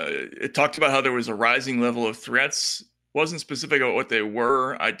 It talked about how there was a rising level of threats. Wasn't specific about what they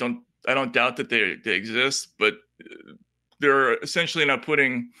were. I don't doubt that they exist, but they're essentially not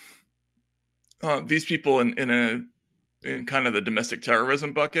putting these people in kind of the domestic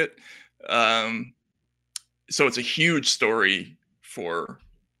terrorism bucket. So it's a huge story for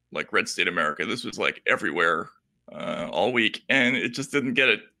like Red State America. This was like everywhere all week, and it just didn't get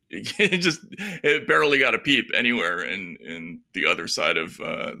it. It barely got a peep anywhere in the other side of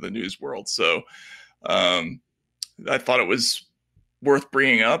the news world. So I thought it was worth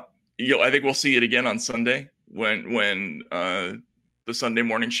bringing up. I think we'll see it again on Sunday when the Sunday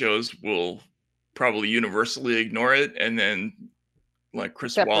morning shows will probably universally ignore it, and then like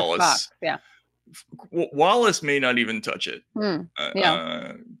Chris Wallace, Wallace may not even touch it. It'd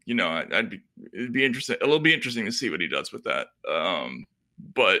be interesting. It'll be interesting to see what he does with that.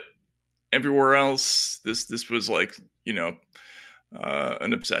 But everywhere else, this was like,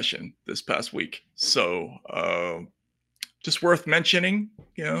 an obsession this past week. So just worth mentioning,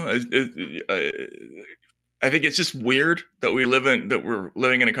 I think it's just weird that we're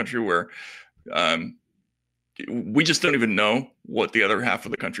living in a country where we just don't even know what the other half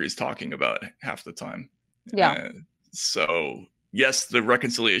of the country is talking about half the time. So yes, the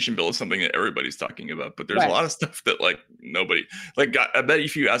reconciliation bill is something that everybody's talking about, but there's a lot of stuff that like nobody, like I bet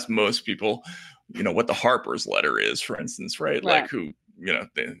if you ask most people, what the Harper's letter is, for instance, right? Like who, they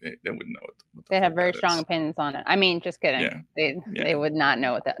wouldn't know what they have very strong opinions on it. I mean, just kidding. They would not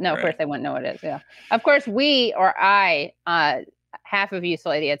know what that. No, of course they wouldn't know what it is. Yeah. Of course we, or I, half of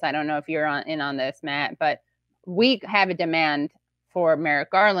useful idiots. I don't know if you're in on this, Matt, but we have a demand for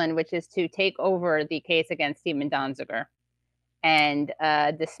Merrick Garland, which is to take over the case against Stephen Donziger and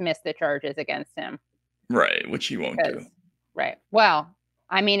dismiss the charges against him. Right, which he won't do. Right. Well,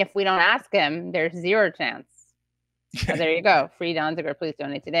 I mean, if we don't ask him, there's zero chance. So there you go. Free Donziger, please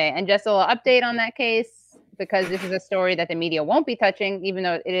donate today. And just a little update on that case, because this is a story that the media won't be touching, even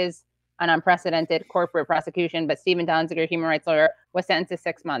though it is an unprecedented corporate prosecution. But Stephen Donziger, human rights lawyer, was sentenced to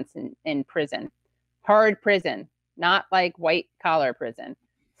 6 months in prison. Hard prison, not like white collar prison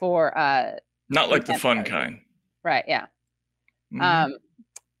for not like the fun kind. Right, yeah. Mm-hmm.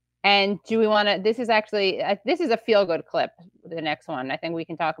 And do we want to, this is a feel good clip, the next one. I think we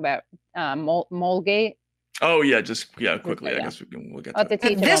can talk about Molegate. Oh yeah, quickly. I guess we'll get to that.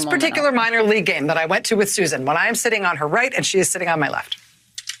 This particular minor league game that I went to with Susan, when I am sitting on her right and she is sitting on my left,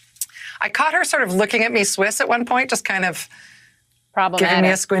 I caught her sort of looking at me Swiss at one point, just kind of giving me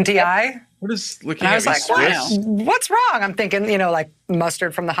a squinty eye. What is looking at me Swiss? And I was like, what's wrong? I'm thinking, like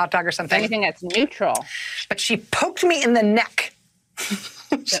mustard from the hot dog or something. Anything that's neutral. But she poked me in the neck.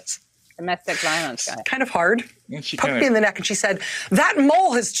 Domestic violence guy. Kind of hard. Poked me in the neck and she said, that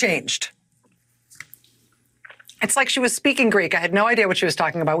mole has changed. It's like she was speaking Greek. I had no idea what she was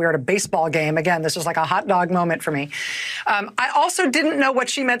talking about. We were at a baseball game. Again, this was like a hot dog moment for me. I also didn't know what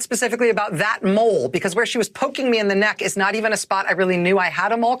she meant specifically about that mole, because where she was poking me in the neck is not even a spot I really knew I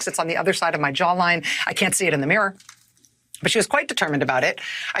had a mole, because it's on the other side of my jawline. I can't see it in the mirror. But she was quite determined about it.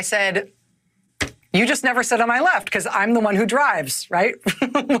 I said, You just never sit on my left because I'm the one who drives, right?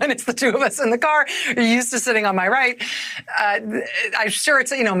 When it's the two of us in the car, you're used to sitting on my right. I'm sure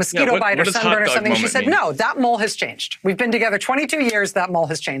it's, mosquito bite or sunburn or something. She said, no, that mole has changed. We've been together 22 years. That mole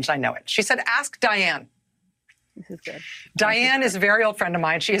has changed. I know it. She said, ask Diane. This is good. Diane is a very old friend of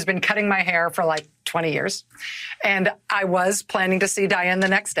mine. She has been cutting my hair for like 20 years. And I was planning to see Diane the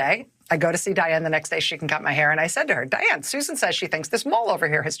next day. I go to see Diane the next day. She can cut my hair. And I said to her, Diane, Susan says she thinks this mole over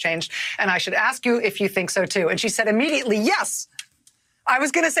here has changed. And I should ask you if you think so too. And she said immediately, yes. I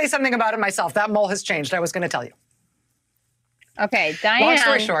was going to say something about it myself. That mole has changed. I was going to tell you. Okay, Diane. Long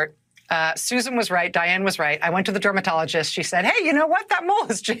story short, Susan was right. Diane was right. I went to the dermatologist. She said, hey, you know what? That mole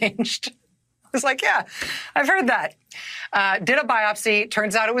has changed. I was like, yeah, I've heard that. Did a biopsy.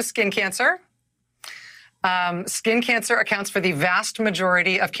 Turns out it was skin cancer. Skin cancer accounts for the vast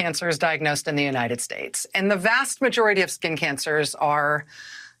majority of cancers diagnosed in the United States. And the vast majority of skin cancers are,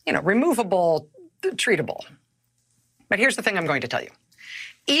 removable, treatable. But here's the thing I'm going to tell you.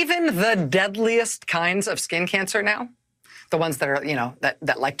 Even the deadliest kinds of skin cancer now, the ones that are,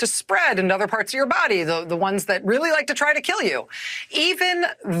 that like to spread in other parts of your body, the ones that really like to try to kill you, even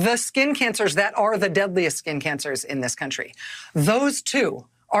the skin cancers that are the deadliest skin cancers in this country, those too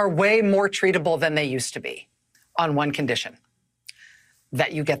are way more treatable than they used to be on one condition,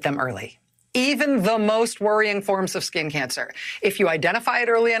 that you get them early. Even the most worrying forms of skin cancer, if you identify it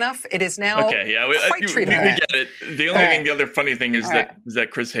early enough, it is now quite treatable. We get it. The only the other funny thing is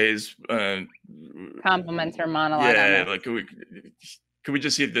that Chris Hayes compliments her monologue. Yeah, like could we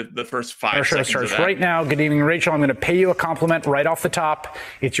just see the first 5 seconds starts of that? right now. Good evening, Rachel. I'm going to pay you a compliment right off the top.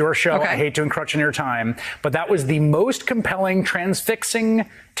 It's your show. Okay. I hate to encroach on your time, but that was the most compelling, transfixing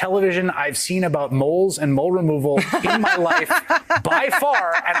television I've seen about moles and mole removal in my life by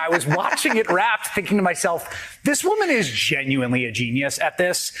far. And I was watching it wrapped, thinking to myself, this woman is genuinely a genius at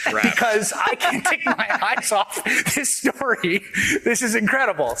this because I can't take my eyes off this story. This is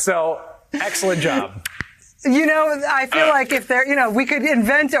incredible. So excellent job. I feel like if there, we could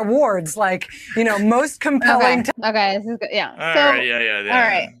invent awards like, most compelling. Okay, this is good. Yeah. All right, yeah. All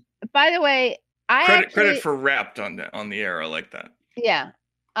right. By the way, credit for wrapped on the air. I like that. Yeah.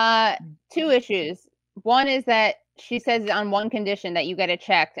 2 issues. One is that she says on one condition that you get it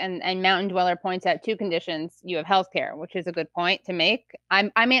checked, and Mountain Dweller points out 2 conditions. You have healthcare, which is a good point to make.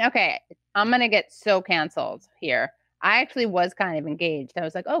 Okay, I'm gonna get so canceled here. I actually was kind of engaged. I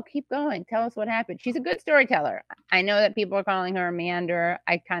was like, oh, keep going. Tell us what happened. She's a good storyteller. I know that people are calling her a meanderer.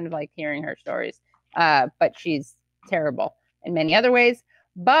 I kind of like hearing her stories, but she's terrible in many other ways.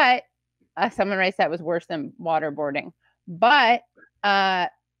 But someone writes that was worse than waterboarding. But I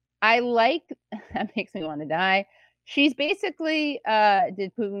like, that makes me want to die. She's basically,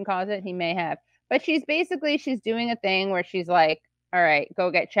 did Putin cause it? He may have. But she's doing a thing where she's like, all right,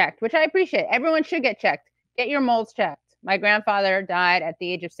 go get checked, which I appreciate. Everyone should get checked. Get your moles checked. My grandfather died at the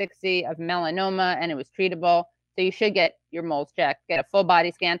age of 60 of melanoma, and it was treatable. So you should get your moles checked, get a full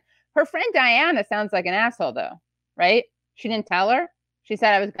body scan. Her friend Diana sounds like an asshole, though, right? She didn't tell her. She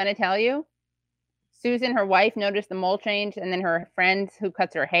said, I was going to tell you. Susan, her wife, noticed the mole change, and then her friend who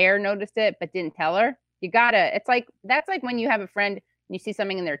cuts her hair noticed it, but didn't tell her. That's like when you have a friend and you see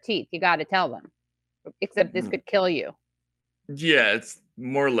something in their teeth. You got to tell them, except this could kill you. Yeah, it's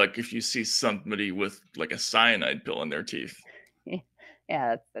more like if you see somebody with like a cyanide pill in their teeth.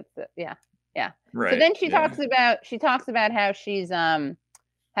 Yeah, that's it. Yeah. Right. So then she talks about how she's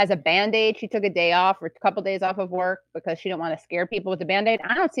has a Band-Aid. She took a day off or a couple days off of work because she didn't want to scare people with the Band-Aid.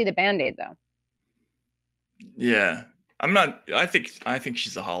 I don't see the Band-Aid though. Yeah. I think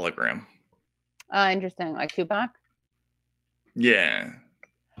she's a hologram. Interesting. Like Tupac? Yeah.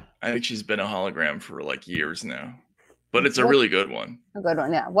 I think she's been a hologram for like years now. But it's a really good one. A good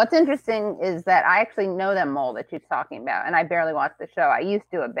one, yeah. What's interesting is that I actually know that mole that she's talking about, and I barely watch the show. I used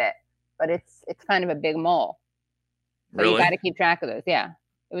to a bit, but it's kind of a big mole. So really? You got to keep track of those. Yeah,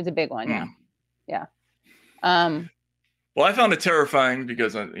 it was a big one. Yeah. Well, I found it terrifying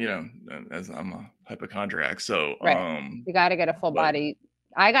because as I'm a hypochondriac, so you got to get a full body.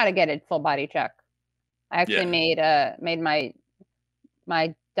 I got to get a full body check. I actually made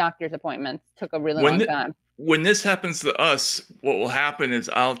my doctor's appointments. Took a really long time. When this happens to us, what will happen is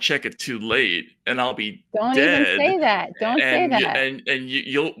I'll check it too late and I'll be dead. Don't even say that. Don't say that. And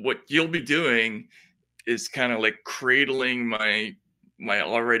you'll be doing is kind of like cradling my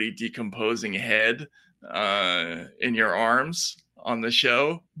already decomposing head in your arms on the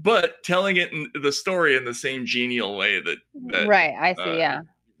show, but telling it in the story in the same genial way that right. I see. Yeah.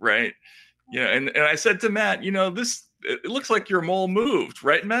 Right. Yeah. And I said to Matt, it looks like your mole moved,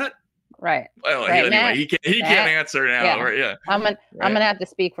 right, Matt? Right. Well, right, anyway, Matt, he can't answer now. Yeah. Right? Yeah. I'm gonna have to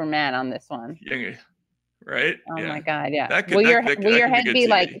speak for Matt on this one. Yeah. Right. Oh my God. Yeah. That could, will that your could head be TV.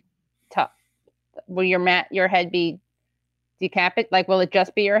 like tough? Will your head be decapitated? Like, will it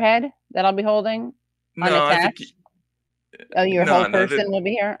just be your head that I'll be holding? No, unattached? Your whole person will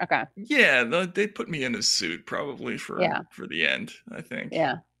be here. Okay. Yeah, they put me in a suit probably for the end. I think.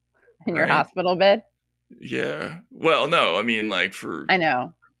 Yeah. In your hospital bed. Yeah. Well, no, I mean like for. I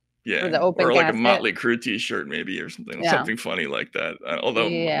know. Yeah. For the open or like casket. a Motley Crue T-shirt maybe or something funny like that. Although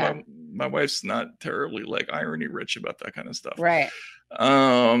my wife's not terribly like irony rich about that kind of stuff. Right.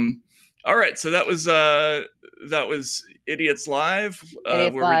 All right, so that was Idiots Live,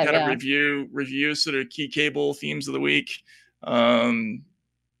 where we kind of review sort of key cable themes of the week. Kirsten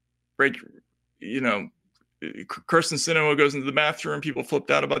Sinema goes into the bathroom. People flipped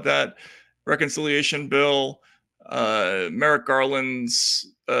out about that reconciliation bill. Merrick Garland's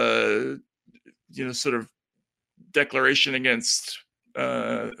sort of declaration against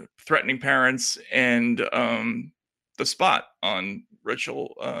threatening parents, and the spot on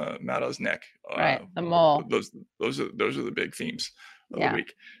Rachel Maddow's neck. Right, the mole. Those are the big themes of the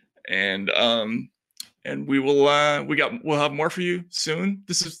week, and we'll have more for you soon.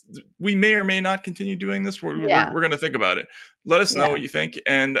 We may or may not continue doing this. We're going to think about it. Let us know what you think,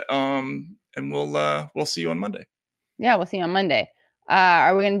 and we'll see you on Monday. Yeah, we'll see you on Monday.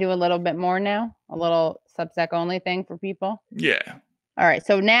 Are we going to do a little bit more now? A little Substack only thing for people? Yeah. All right.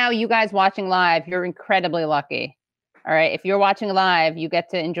 So now you guys watching live, you're incredibly lucky. All right. If you're watching live, you get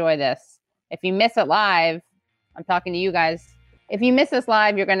to enjoy this. If you miss it live, I'm talking to you guys. If you miss this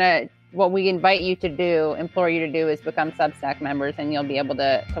live, what we invite you to do, implore you to do, is become Substack members, and you'll be able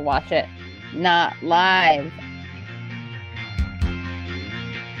to watch it not live.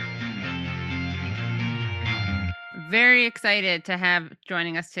 Very excited to have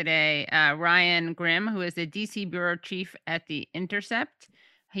joining us today Ryan Grim, who is the DC bureau chief at The Intercept.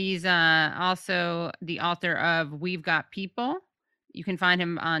 He's also the author of We've Got People. You can find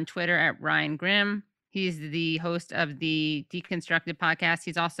him on Twitter at Ryan Grim. He's the host of the Deconstructed podcast.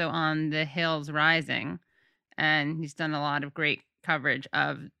 He's also on The Hills Rising, and he's done a lot of great coverage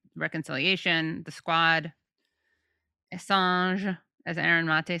of reconciliation, the Squad, Assange, as Aaron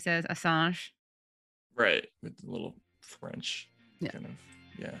Mate says, Assange. Right, with the little French kind of,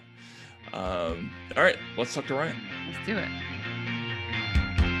 yeah. All right, let's talk to Ryan. Let's do it.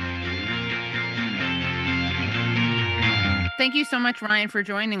 Thank you so much, Ryan, for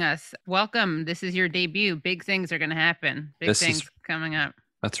joining us. Welcome. This is your debut. Big things are going to happen. Big things coming up.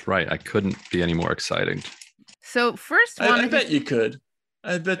 That's right. I couldn't be any more exciting. So first, I bet you could.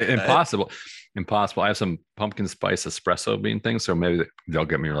 I bet impossible. I have some pumpkin spice espresso bean things, so maybe they'll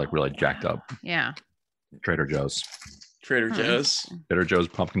get me like really jacked up. Yeah. Trader Joe's. Trader Joe's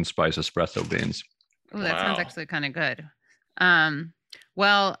pumpkin spice espresso beans. Oh, that sounds actually kind of good.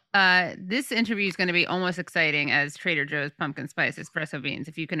 This interview is going to be almost exciting as Trader Joe's pumpkin spice espresso beans,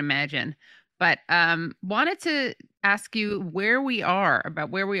 if you can imagine. But wanted to ask you where we are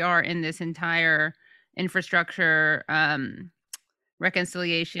in this entire infrastructure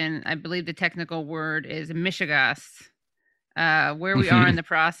reconciliation. I believe the technical word is mishigas. Where we are in the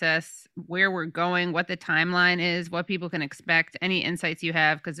process, where we're going, what the timeline is, what people can expect, any insights you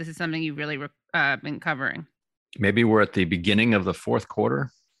have, because this is something you've really been covering. Maybe we're at the beginning of the fourth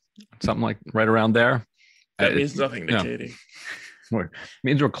quarter, something like right around there. That means nothing to Katie. It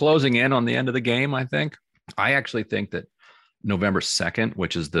means we're closing in on the end of the game, I think. I actually think that November 2nd,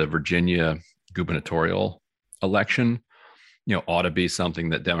 which is the Virginia gubernatorial election, ought to be something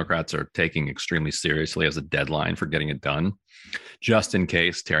that Democrats are taking extremely seriously as a deadline for getting it done, just in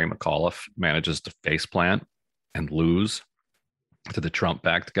case Terry McAuliffe manages to faceplant and lose to the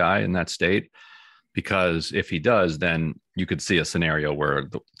Trump-backed guy in that state. Because if he does, then you could see a scenario where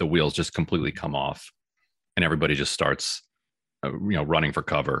the wheels just completely come off and everybody just starts, running for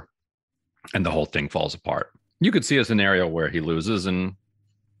cover and the whole thing falls apart. You could see a scenario where he loses and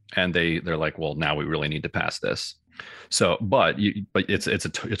they're like, well, now we really need to pass this. So, but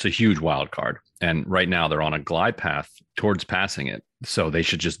it's a huge wild card, and right now they're on a glide path towards passing it. So they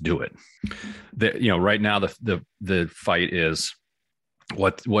should just do it. Right now the fight is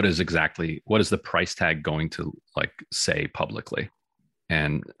what is the price tag going to say publicly?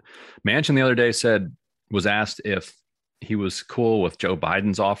 And Manchin the other day was asked if he was cool with Joe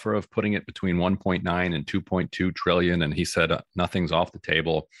Biden's offer of putting it between 1.9 and 2.2 trillion, and he said nothing's off the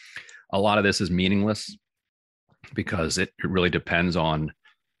table. A lot of this is meaningless, because it really depends on,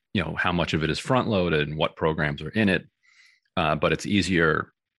 how much of it is front loaded and what programs are in it. But it's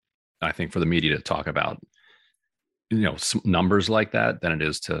easier, I think, for the media to talk about, some numbers like that than it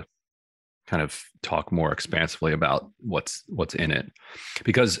is to kind of talk more expansively about what's in it,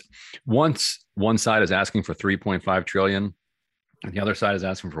 because once one side is asking for 3.5 trillion and the other side is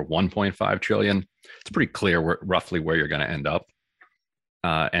asking for 1.5 trillion, it's pretty clear roughly where you're going to end up,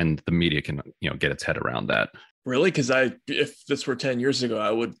 and the media can get its head around that. Really? Because if this were 10 years ago,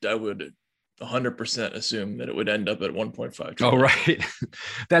 I would 100% assume that it would end up at 1.5 trillion. Oh, right.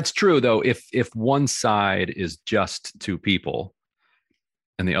 That's true, though. If one side is just two people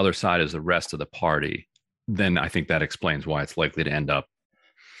and the other side is the rest of the party, then I think that explains why it's likely to end up,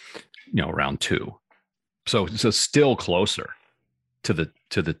 around 2. So still closer to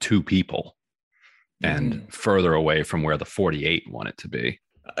the 2 people and further away from where the 48 want it to be.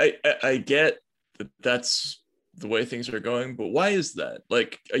 I get that that's the way things are going, but why is that?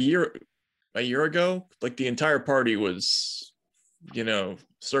 Like a year ago, like the entire party was,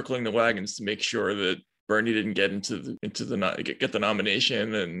 circling the wagons to make sure that Bernie didn't get get the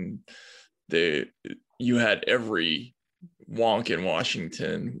nomination, and you had every wonk in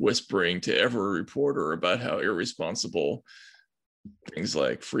Washington whispering to every reporter about how irresponsible things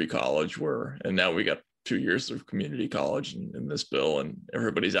like free college were, and now we got 2 years of community college in this bill, and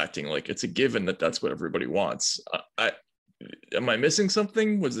everybody's acting like it's a given that that's what everybody wants. Am I missing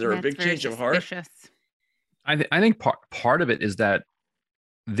something? Was there a big change of heart? I think part of it is that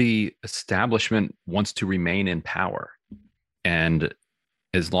the establishment wants to remain in power, and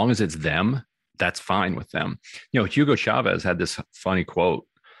as long as it's them, that's fine with them. Hugo Chavez had this funny quote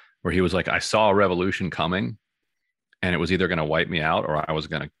where he was like, "I saw a revolution coming, and it was either going to wipe me out or I was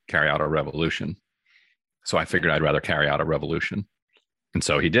going to carry out a revolution. So I figured I'd rather carry out a revolution," and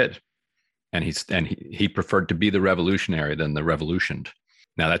so he did. And he preferred to be the revolutionary than the revolutioned.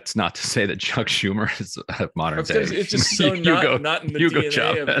 Now, that's not to say that Chuck Schumer is a modern day. It's just so not in the Hugo DNA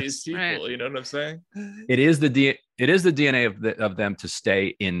Chavez. of these people. Right. You know what I'm saying? It is the DNA of them to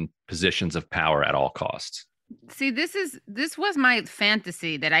stay in positions of power at all costs. See, this was my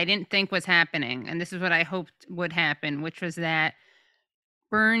fantasy that I didn't think was happening, and this is what I hoped would happen, which was that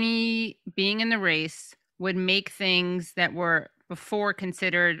Bernie being in the race would make things that were before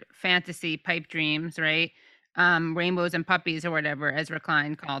considered fantasy pipe dreams, right? Rainbows and puppies or whatever, Ezra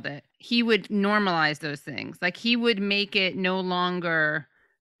Klein called it. He would normalize those things. Like he would make it no longer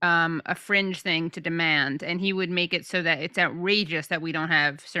a fringe thing to demand, and he would make it so that it's outrageous that we don't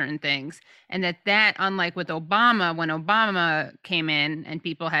have certain things, and that unlike with Obama, when Obama came in and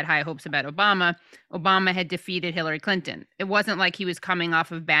people had high hopes about Obama had defeated Hillary Clinton. It wasn't like he was coming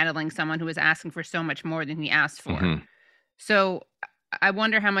off of battling someone who was asking for so much more than he asked for. Mm-hmm. So I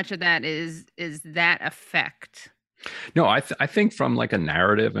wonder how much of that is that effect. No, I think from like a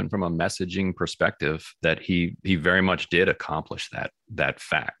narrative and from a messaging perspective that he very much did accomplish that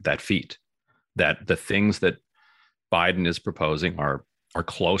feat, that the things that Biden is proposing are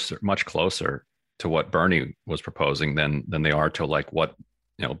closer, much closer to what Bernie was proposing than they are to like what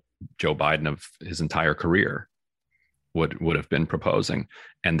Joe Biden of his entire career would have been proposing,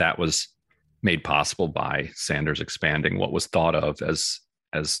 and that was made possible by Sanders expanding what was thought of as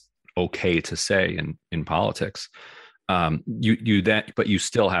okay to say in politics. But you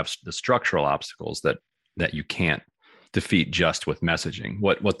still have the structural obstacles that you can't defeat just with messaging.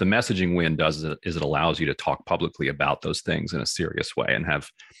 What the messaging win does is it allows you to talk publicly about those things in a serious way and have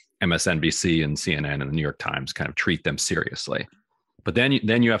MSNBC and CNN and the New York Times kind of treat them seriously. But then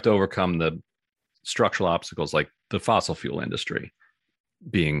you have to overcome the structural obstacles like the fossil fuel industry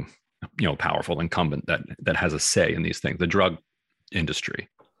being powerful incumbent that has a say in these things, the drug industry,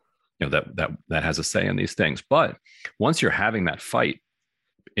 that has a say in these things. But once you're having that fight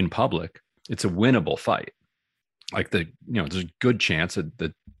in public, it's a winnable fight. Like there's a good chance that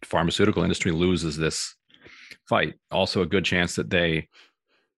the pharmaceutical industry loses this fight. Also a good chance that they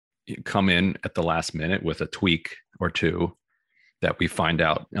come in at the last minute with a tweak or two that we find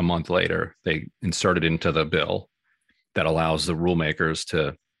out a month later they inserted into the bill that allows the rulemakers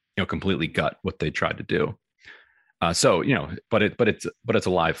to completely gut what they tried to do. But it's a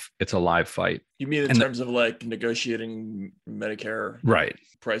live fight. You mean in terms of like negotiating Medicare right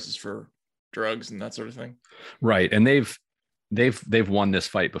prices for drugs and that sort of thing? Right. And they've won this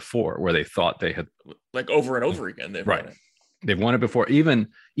fight before where they thought they had, like over and over again. They've won it. They've won it before, even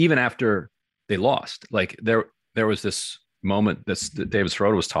after they lost. Like there was this moment that David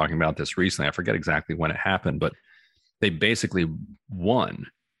Sirota was talking about this recently. I forget exactly when it happened, but they basically won.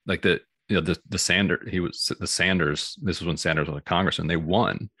 Like the Sanders, this was when Sanders was a congressman, they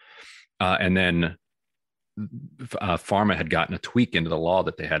won. And then Pharma had gotten a tweak into the law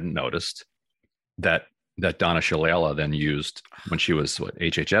that they hadn't noticed that Donna Shalala then used when she was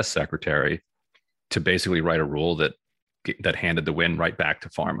HHS secretary to basically write a rule that handed the win right back to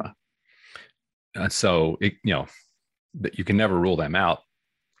Pharma. So, that you can never rule them out.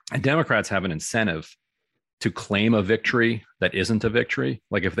 And Democrats have an incentive to claim a victory that isn't a victory.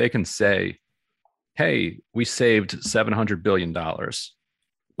 Like if they can say, hey, we saved $700 billion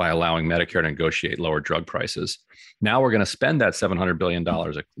by allowing Medicare to negotiate lower drug prices. Now we're going to spend that $700 billion,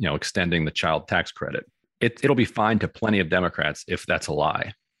 extending the child tax credit. It'll be fine to plenty of Democrats if that's a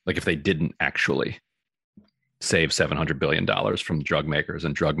lie. Like if they didn't actually save $700 billion from drug makers,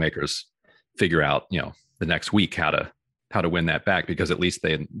 and drug makers figure out, the next week how to win that back, because at least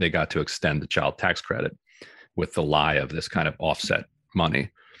they got to extend the child tax credit with the lie of this kind of offset money.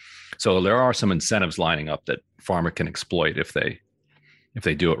 So there are some incentives lining up that pharma can exploit if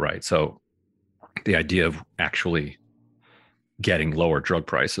they do it right. So the idea of actually getting lower drug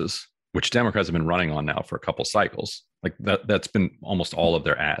prices, which Democrats have been running on now for a couple cycles, like that's been almost all of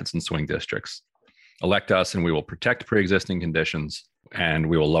their ads in swing districts. Elect us and we will protect pre-existing conditions and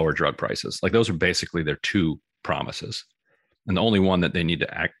we will lower drug prices. Like those are basically their two promises. And the only one that they need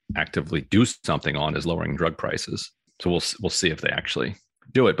to actively do something on is lowering drug prices. So we'll see if they actually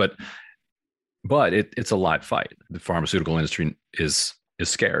do it. But it's a live fight. The pharmaceutical industry is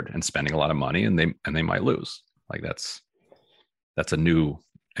scared and spending a lot of money, and they might lose. Like that's a new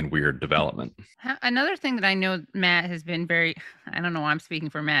and weird development. Another thing that I know Matt has been I don't know why I'm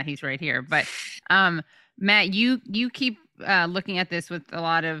speaking for Matt, he's right here, but Matt, you keep looking at this with a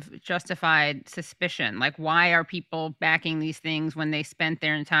lot of justified suspicion. Like, why are people backing these things when they spent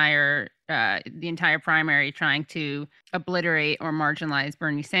their entire primary trying to obliterate or marginalize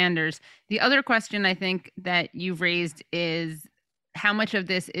Bernie Sanders? The other question I think that you've raised is how much of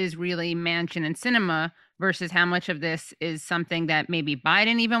this is really Manchin and Sinema versus how much of this is something that maybe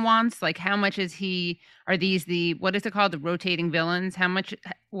Biden even wants? Like, how much are these what is it called? The rotating villains?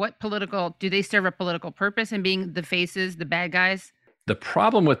 Do they serve a political purpose in being the faces, the bad guys? The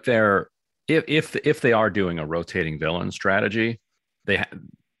problem with if they are doing a rotating villain strategy,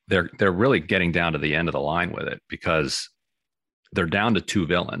 they're really getting down to the end of the line with it, because they're down to two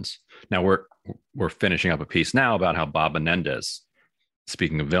villains. Now we're finishing up a piece now about how Bob Menendez,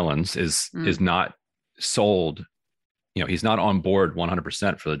 speaking of villains, is not sold. He's not on board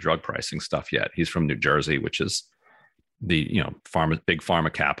 100% for the drug pricing stuff yet. He's from New Jersey, which is the big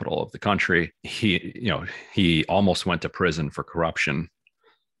pharma capital of the country. He almost went to prison for corruption,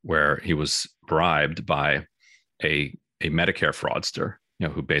 where he was bribed by a Medicare fraudster,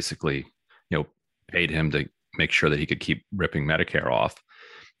 who basically paid him to make sure that he could keep ripping Medicare off,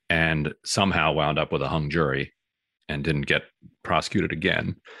 and somehow wound up with a hung jury and didn't get prosecuted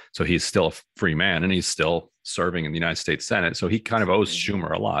again. So he's still a free man, and he's still serving in the United States Senate. So he kind of owes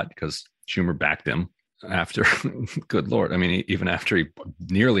Schumer a lot, because Schumer backed him after, good Lord. I mean, even after he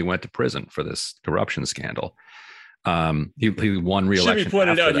nearly went to prison for this corruption scandal. He won re-election. Should be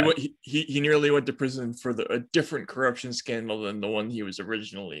pointed out, he nearly went to prison for a different corruption scandal than the one he was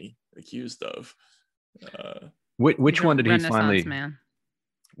originally accused of. Which one did he finally? Man.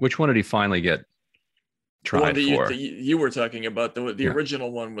 Which one did he finally get tried for? You were talking about the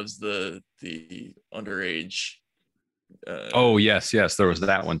original one was the underage. Yes, there was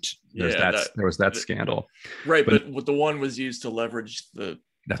that one. There was that scandal, right? But the one was used to leverage the.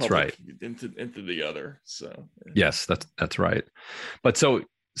 That's right. Into the other. So yes, that's right. But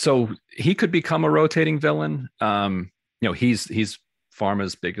so he could become a rotating villain. He's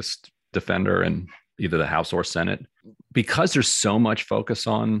pharma's biggest defender in either the House or Senate, because there's so much focus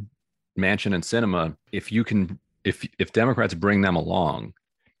on Manchin and Sinema. If Democrats bring them along,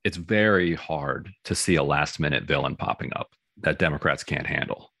 it's very hard to see a last minute villain popping up that Democrats can't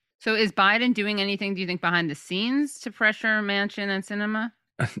handle. So is Biden doing anything, do you think, behind the scenes to pressure Manchin and Sinema?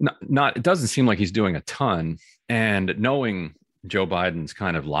 It doesn't seem like he's doing a ton. And knowing Joe Biden's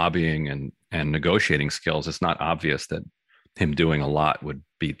kind of lobbying and negotiating skills, it's not obvious that him doing a lot would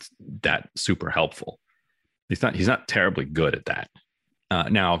be that super helpful. He's not terribly good at that.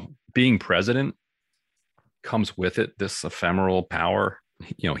 Now, being president comes with it this ephemeral power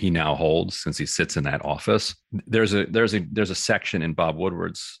he now holds since he sits in that office. There's a section in Bob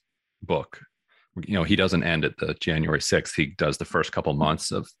Woodward's book. He doesn't end at the January 6th. He does the first couple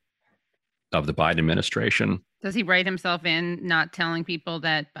months of the Biden administration. Does he write himself in not telling people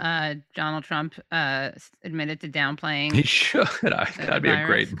that Donald Trump admitted to downplaying? He should. That'd be a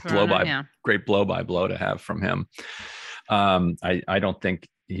great blow by blow to have from him. I don't think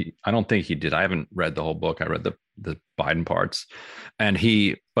he did. I haven't read the whole book. I read the Biden parts,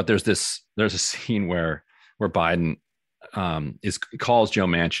 but there's a scene where Biden calls Joe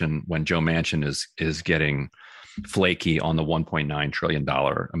Manchin when Joe Manchin is getting flaky on the $1.9 trillion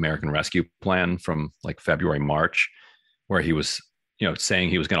American Rescue Plan from like February, March, where he was, saying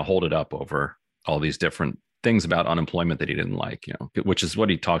he was going to hold it up over all these different things about unemployment that he didn't like, which is what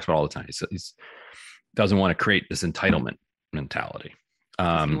he talks about all the time. He doesn't want to create this entitlement mentality.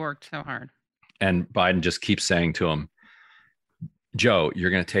 He worked so hard. And Biden just keeps saying to him, Joe,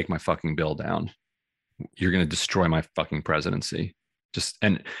 you're going to take my fucking bill down. You're going to destroy my fucking presidency.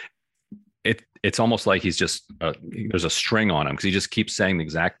 It's almost like he's just, there's a string on him because he just keeps saying the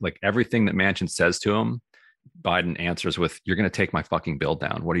exact, like everything that Manchin says to him, Biden answers with, you're going to take my fucking bill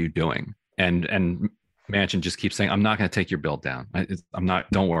down. What are you doing? And Manchin just keeps saying, I'm not going to take your bill down.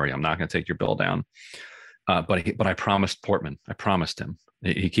 Don't worry. I'm not going to take your bill down. But I promised Portman. I promised him.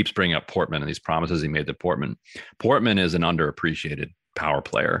 He keeps bringing up Portman and these promises he made to Portman. Portman is an underappreciated power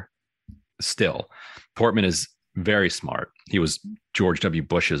player still. Portman is very smart. He was George W.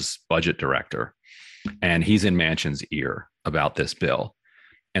 Bush's budget director, and he's in Manchin's ear about this bill.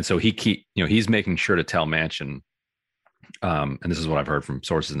 And so he's making sure to tell Manchin, and this is what I've heard from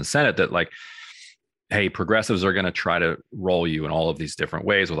sources in the Senate, that like, hey, progressives are going to try to roll you in all of these different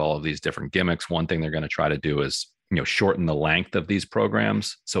ways with all of these different gimmicks. One thing they're going to try to do is, shorten the length of these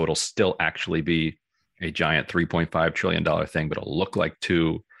programs. So it'll still actually be a giant $3.5 trillion thing, but it'll look like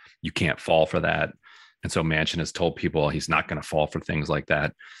two. You can't fall for that. And so Manchin has told people he's not going to fall for things like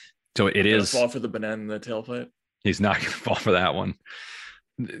that. So it is fall for the banana in the tailpipe. He's not going to fall for that one.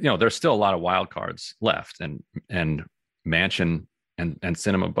 There's still a lot of wild cards left, and Manchin and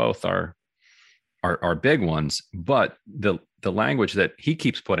Sinema both are big ones. But the language that he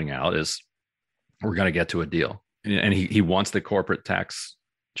keeps putting out is, we're going to get to a deal, and he wants the corporate tax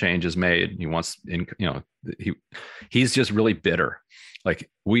changes made. He wants, he's just really bitter.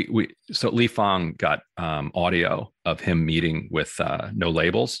 Like so Lee Fang got audio of him meeting with No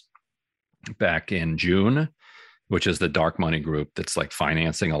Labels back in June, which is the dark money group that's like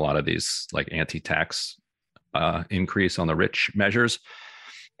financing a lot of these like anti-tax increase on the rich measures.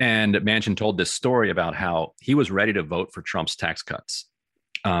 And Manchin told this story about how he was ready to vote for Trump's tax cuts,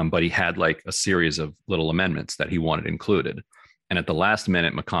 but he had like a series of little amendments that he wanted included. And at the last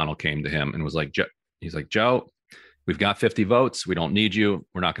minute, McConnell came to him and was like, Joe, we've got 50 votes. We don't need you.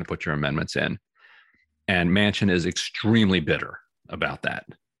 We're not going to put your amendments in. And Manchin is extremely bitter about that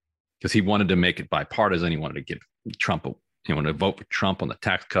because he wanted to make it bipartisan. He wanted to give Trump, he wanted to vote for Trump on the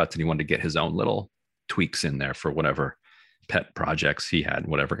tax cuts, and he wanted to get his own little tweaks in there for whatever pet projects he had,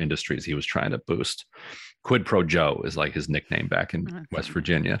 whatever industries he was trying to boost. Quid Pro Joe is like his nickname back in West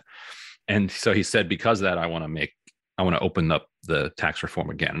Virginia. And so he said, because of that, I want to open up the tax reform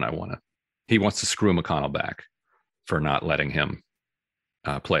again. And he wants to screw McConnell back for not letting him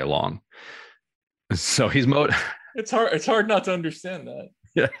play along. So he's It's hard not to understand that.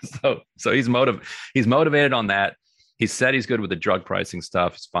 Yeah. So he's motivated on that. He said he's good with the drug pricing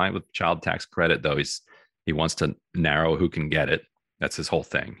stuff. He's fine with child tax credit, though. He wants to narrow who can get it. That's his whole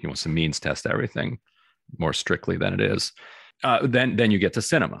thing. He wants to means test everything more strictly than it is. Then you get to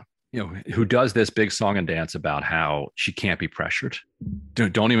Sinema, who does this big song and dance about how she can't be pressured.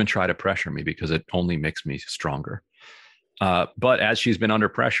 Don't even try to pressure me because it only makes me stronger. But as she's been under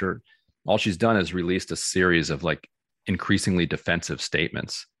pressure, all she's done is released a series of like increasingly defensive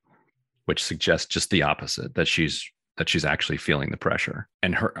statements, which suggest just the opposite, that she's actually feeling the pressure.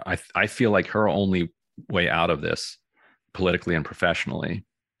 And I feel like her only way out of this politically and professionally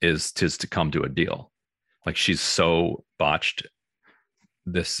is to come to a deal. Like, she's so botched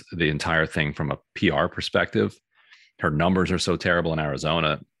the entire thing from a PR perspective. Her numbers are so terrible in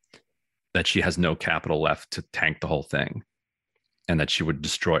Arizona that she has no capital left to tank the whole thing, and that she would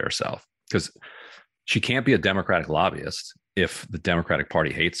destroy herself, because she can't be a Democratic lobbyist if the Democratic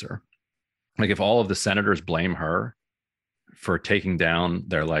Party hates her. Like, if all of the senators blame her for taking down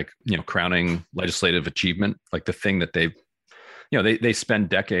their crowning legislative achievement, like the thing that they spend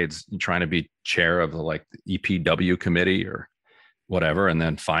decades trying to be chair of the EPW committee or whatever, and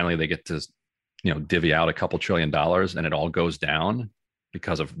then finally they get to divvy out a couple $1 trillion, and it all goes down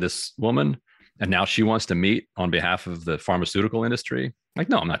because of this woman. And now she wants to meet on behalf of the pharmaceutical industry. Like,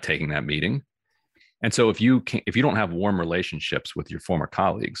 no, I'm not taking that meeting. And so if you don't have warm relationships with your former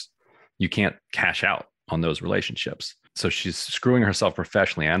colleagues, you can't cash out on those relationships. So she's screwing herself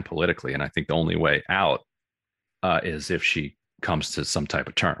professionally and politically. And I think the only way out is if she comes to some type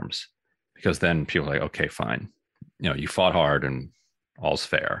of terms, because then people are like, okay, fine. You fought hard and all's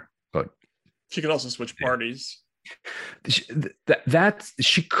fair. But she could also switch parties. She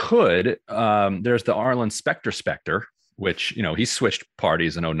could. There's the Arlen Specter, which, he switched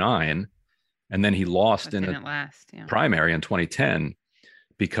parties in 2009, and then he lost in a primary in 2010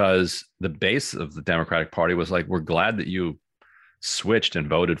 because the base of the Democratic Party was like, we're glad that you switched and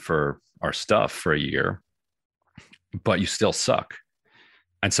voted for our stuff for a year, but you still suck.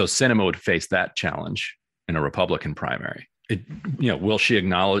 And so Sinema would face that challenge in a Republican primary. Will she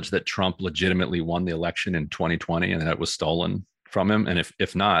acknowledge that Trump legitimately won the election in 2020 and that it was stolen from him? And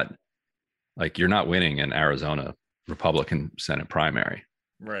if not, like, you're not winning an Arizona Republican Senate primary.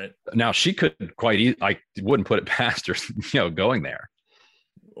 Right. Now, she could I wouldn't put it past her, going there.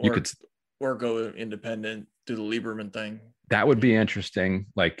 Or go independent, do the Lieberman thing. That would be interesting.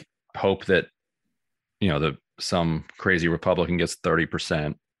 Like, hope that, some crazy Republican gets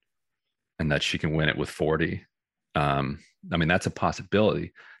 30% and that she can win it with 40. That's a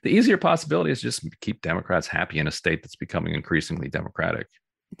possibility. The easier possibility is just keep Democrats happy in a state that's becoming increasingly Democratic.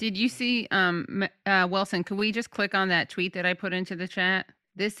 Did you see, Wilson, could we just click on that tweet that I put into the chat?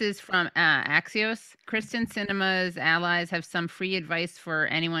 This is from Axios. Kyrsten Sinema's allies have some free advice for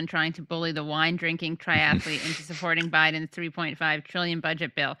anyone trying to bully the wine-drinking triathlete into supporting Biden's $3.5 trillion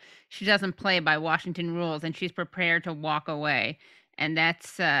budget bill. She doesn't play by Washington rules, and she's prepared to walk away. And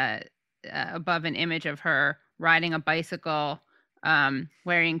that's above an image of her riding a bicycle,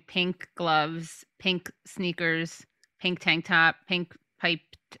 wearing pink gloves, pink sneakers, pink tank top, pink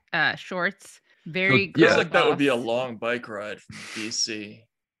piped shorts. Very feels like that would be a long bike ride from DC.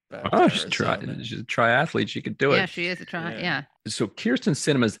 She's a triathlete. She could do it. Yeah, she is a triathlete. Yeah. So Kyrsten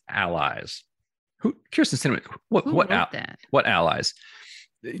Sinema's allies. Kyrsten Sinema? What allies?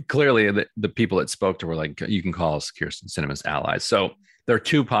 Clearly, the people that spoke to her were like, you can call us Kyrsten Sinema's allies. So there are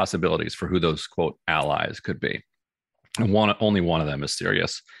two possibilities for who those, quote, allies could be. And only one of them is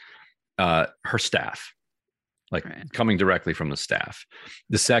serious. Her staff, coming directly from the staff.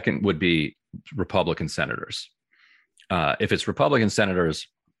 The second would be Republican senators. If it's Republican senators,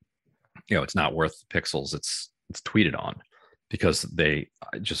 it's not worth pixels. It's tweeted on because they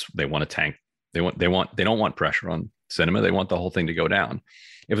want to tank. They don't want pressure on Sinema. They want the whole thing to go down.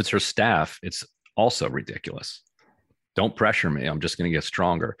 If it's her staff, it's also ridiculous. Don't pressure me. I'm just going to get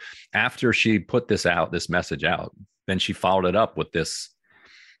stronger. After she put this message out, then she followed it up with this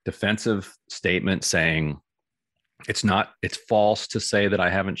defensive statement saying it's false to say that I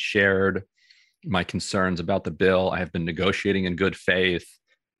haven't shared my concerns about the bill. I have been negotiating in good faith.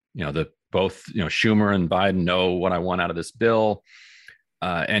 Both Schumer and Biden know what I want out of this bill.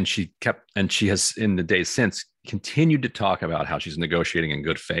 And she has in the days since continued to talk about how she's negotiating in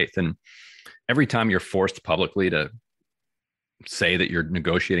good faith. And every time you're forced publicly to say that you're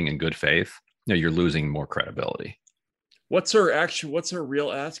negotiating in good faith, you're losing more credibility. What's her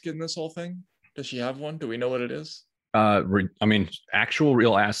real ask in this whole thing? Does she have one? Do we know what it is? Actual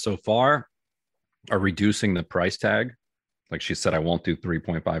real ask so far are reducing the price tag. Like she said, I won't do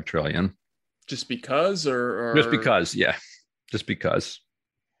 3.5 trillion. Just because or just because, yeah. Just because.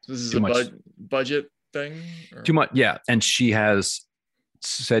 This is a budget thing? Or? Too much, yeah. And she has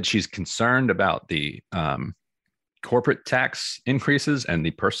said she's concerned about the corporate tax increases and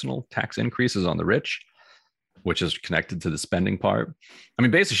the personal tax increases on the rich, which is connected to the spending part.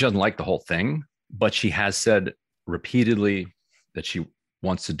 Basically, she doesn't like the whole thing, but she has said repeatedly that she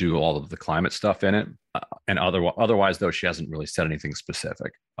wants to do all of the climate stuff in it. And otherwise, though, she hasn't really said anything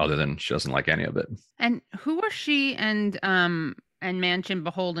specific other than she doesn't like any of it. And who are she and Manchin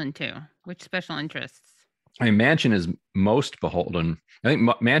beholden to? Which special interests? Manchin is most beholden. I think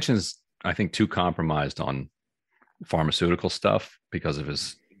Manchin's, too compromised on pharmaceutical stuff because of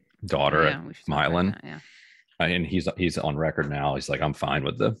his daughter at Mylan. And he's on record now. He's like, I'm fine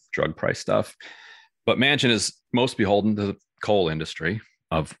with the drug price stuff. But Manchin is most beholden to the coal industry,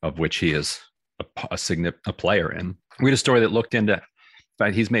 of which he is a player in. We had a story that looked into, in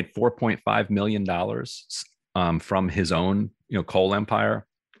fact, he's made $4.5 million from his own coal empire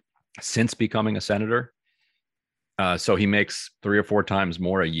since becoming a senator. So he makes 3 or 4 times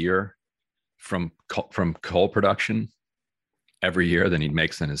more a year from coal production every year than he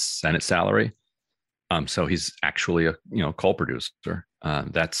makes in his Senate salary. So he's actually a coal producer.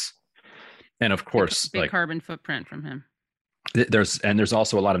 And of course, big carbon footprint from him. There's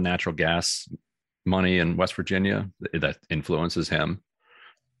also a lot of natural gas money in West Virginia that influences him,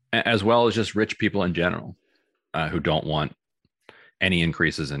 as well as just rich people in general who don't want any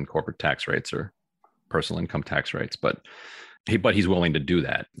increases in corporate tax rates or personal income tax rates. But he's willing to do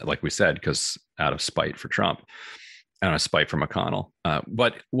that, like we said, because out of spite for Trump and out of spite for McConnell.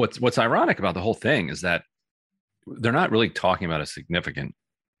 But what's ironic about the whole thing is that they're not really talking about a significant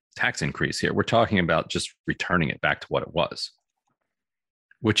tax increase here. We're talking about just returning it back to what it was,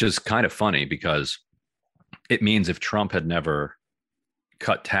 which is kind of funny because it means if Trump had never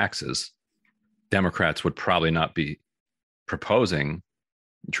cut taxes, Democrats would probably not be proposing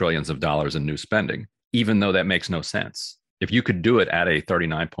trillions of dollars in new spending, even though that makes no sense. If you could do it at a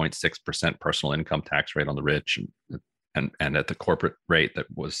 39.6% personal income tax rate on the rich, and at the corporate rate that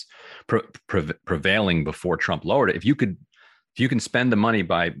was prevailing before Trump lowered it. If you can spend the money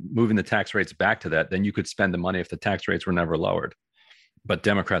by moving the tax rates back to that, then you could spend the money if the tax rates were never lowered. But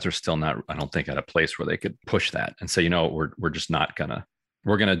Democrats are still not, I don't think, at a place where they could push that and say, we're just not gonna,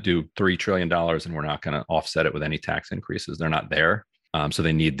 we're gonna do $3 trillion and we're not gonna offset it with any tax increases. They're not there. So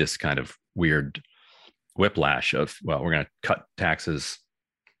they need this kind of weird whiplash of, well, we're gonna cut taxes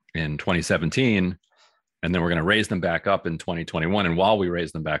in 2017, and then we're gonna raise them back up in 2021. And while we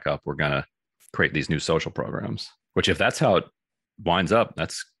raise them back up, we're gonna create these new social programs, which if that's how it winds up,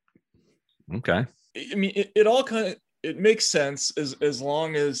 that's okay. I mean, it all kind of, it makes sense as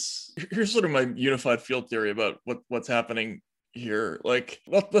long as, here's sort of my unified field theory about what's happening here. Like,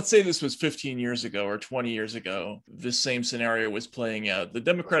 let's say this was 15 years ago or 20 years ago, this same scenario was playing out. The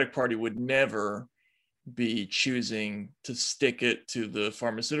Democratic Party would never be choosing to stick it to the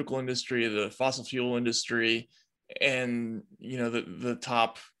pharmaceutical industry, the fossil fuel industry, and, the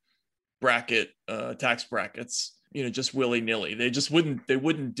top bracket, tax brackets, just willy-nilly. They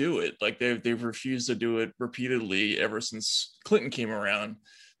wouldn't do it. Like they've refused to do it repeatedly ever since Clinton came around.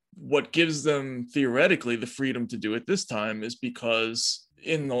 What gives them theoretically the freedom to do it this time is because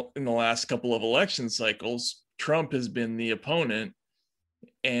in the last couple of election cycles, Trump has been the opponent,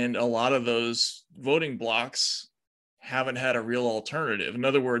 and a lot of those voting blocks haven't had a real alternative. In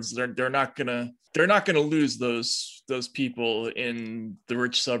other words, they're not gonna lose those people in the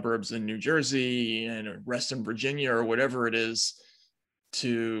rich suburbs in New Jersey and Western Virginia or whatever it is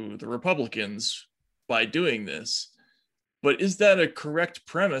to the Republicans by doing this. But is that a correct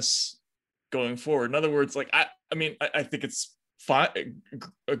premise going forward? In other words, like I think it's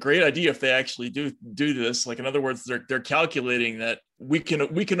a great idea if they actually do this. Like, in other words, they're calculating that we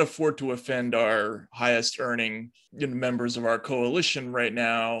can afford to offend our highest earning members of our coalition right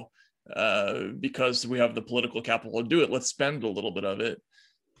now because we have the political capital to do it. Let's spend a little bit of it.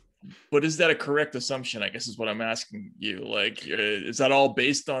 But is that a correct assumption, I guess, is what I'm asking you. Like, is that all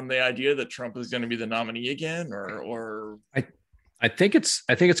based on the idea that Trump is going to be the nominee again, or I think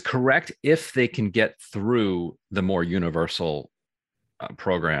it's correct if they can get through the more universal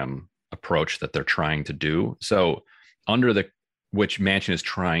program approach that they're trying to do. So which Manchin is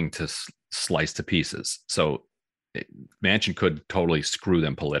trying to slice to pieces. So Manchin could totally screw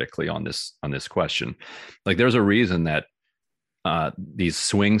them politically on this question. Like, there's a reason that these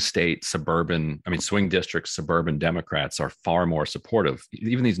swing district suburban Democrats are far more supportive.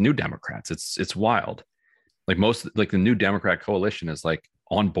 Even these new Democrats, it's wild. Like the new Democrat coalition is like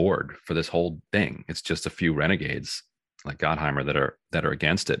on board for this whole thing. It's just a few renegades like Gottheimer that are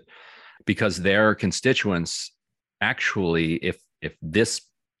against it, because their constituents actually, if this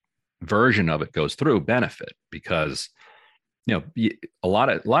version of it goes through, benefit, because a lot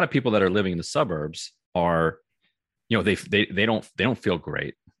of people that are living in the suburbs are, they don't feel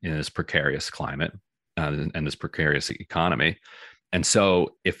great in this precarious climate and this precarious economy. And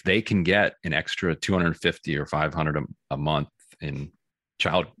so if they can get an extra $250 or $500 a month in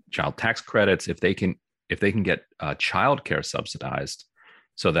child tax credits, if they can get childcare subsidized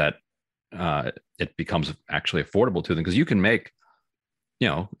so that it becomes actually affordable to them, because you can make,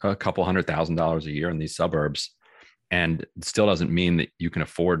 a couple $100,000 a year in these suburbs, and it still doesn't mean that you can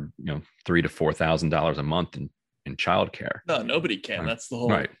afford, $3,000 to $4,000 a month in childcare. No, nobody can. That's the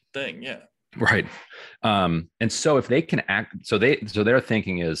whole thing. Yeah. Right. And so if they can act, so their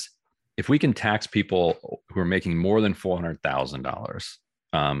thinking is, if we can tax people who are making more than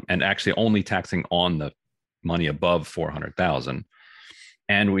 $400,000, and actually only taxing on the money above $400,000,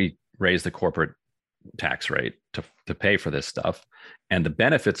 and we raise the corporate tax rate to pay for this stuff, and the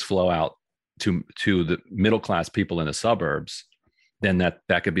benefits flow out to the middle class people in the suburbs, then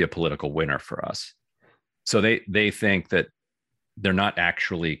that could be a political winner for us. So they think that they're not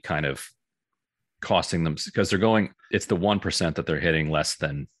actually kind of costing them, because it's the 1% that they're hitting less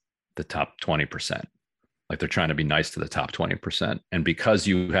than the top 20%. Like, they're trying to be nice to the top 20%. And because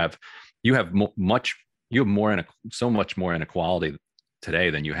you have so much more inequality today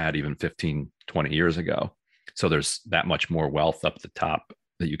than you had even 15, 20 years ago. So there's that much more wealth up the top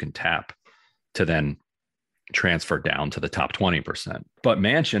that you can tap to then transfer down to the top 20%. But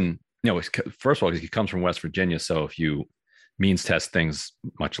Manchin, first of all, he comes from West Virginia. So if you means test things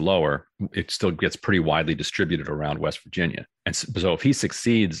much lower, it still gets pretty widely distributed around West Virginia. And so if he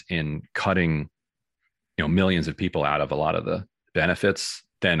succeeds in cutting, millions of people out of a lot of the benefits,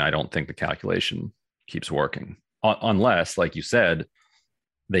 then I don't think the calculation keeps working. Unless, like you said,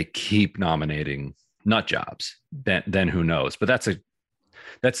 they keep nominating nut jobs, then who knows? But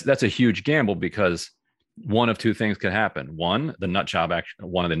that's a huge gamble, because one of two things could happen. One of the nut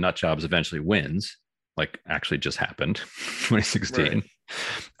jobs eventually wins, like actually just happened, 2016,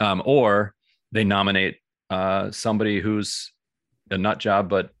 or they nominate somebody who's a nut job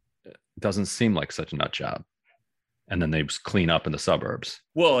but doesn't seem like such a nut job, and then they just clean up in the suburbs.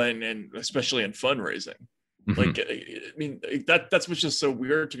 Well, and especially in fundraising. Like, I mean, that's what's just so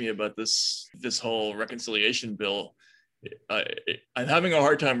weird to me about this whole reconciliation bill. I'm having a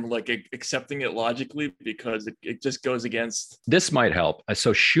hard time like accepting it logically, because it just goes against. This might help.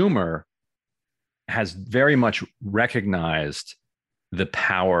 So Schumer has very much recognized the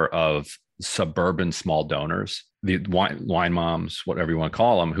power of suburban small donors, the wine moms, whatever you want to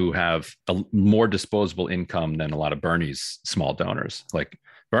call them, who have a more disposable income than a lot of Bernie's small donors. Like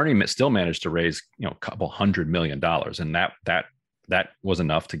Bernie still managed to raise, a couple $100 million, and that was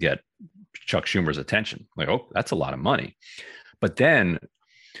enough to get Chuck Schumer's attention. Like, oh, that's a lot of money. But then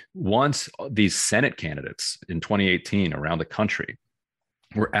once these Senate candidates in 2018 around the country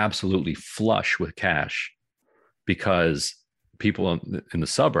were absolutely flush with cash, because people in the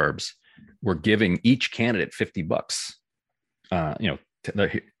suburbs were giving each candidate $50.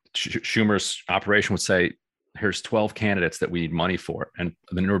 Schumer's operation would say, here's 12 candidates that we need money for. And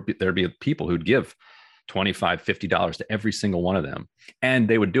then there'd be people who'd give $25, $50 to every single one of them. And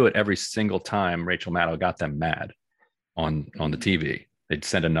they would do it every single time Rachel Maddow got them mad on the TV. They'd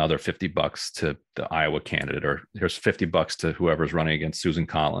send another $50 to the Iowa candidate, or here's $50 to whoever's running against Susan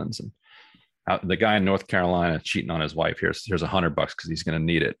Collins. And the guy in North Carolina cheating on his wife, here's $100 because he's going to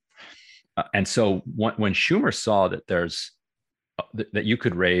need it. And so when Schumer saw that that you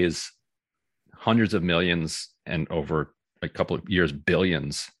could raise hundreds of millions and over a couple of years,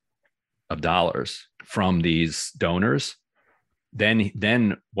 billions of dollars from these donors,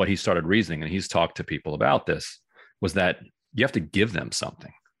 then what he started reasoning, and he's talked to people about this, was that you have to give them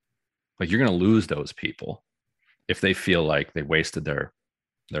something. Like, you're going to lose those people if they feel like they wasted their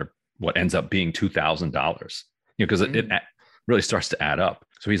what ends up being $2,000, because it really starts to add up.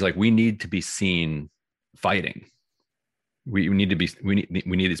 So he's like, we need to be seen fighting. We need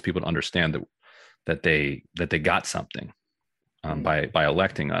these people to understand that they got something by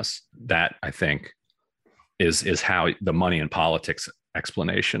electing us. That, I think, is how the money in politics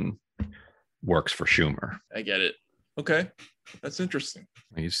explanation works for Schumer. I get it. Okay, that's interesting.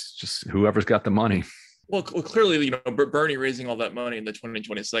 He's just whoever's got the money. Well, clearly, Bernie raising all that money in the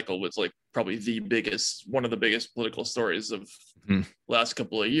 2020 cycle was like probably one of the biggest political stories of last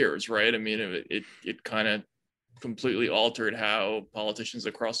couple of years, right? I mean, it kind of completely altered how politicians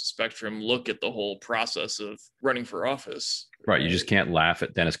across the spectrum look at the whole process of running for office. Right. You just can't laugh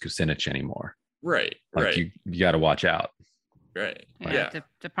at Dennis Kucinich anymore. Right. Like, right. You got to watch out. Right. Yeah.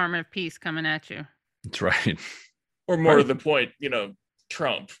 Department of Peace coming at you. That's right. Or more to the point,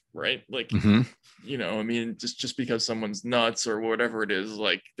 Trump, right? Like, mm-hmm. I mean, just because someone's nuts or whatever it is,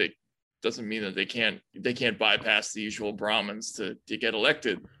 like, they doesn't mean that they can't bypass the usual Brahmins to get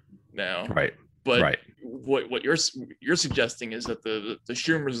elected now. Right. But right. what you're suggesting is that the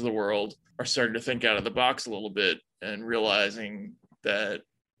Schumers of the world are starting to think out of the box a little bit and realizing that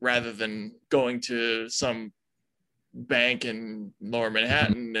rather than going to some bank in Lower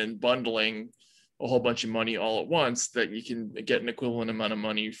Manhattan and bundling a whole bunch of money all at once, that you can get an equivalent amount of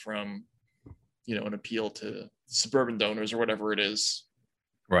money from, an appeal to suburban donors or whatever it is.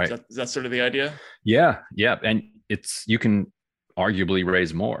 Right. Is that sort of the idea? Yeah. Yeah. And you can arguably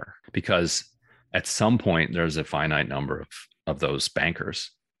raise more, because at some point there's a finite number of those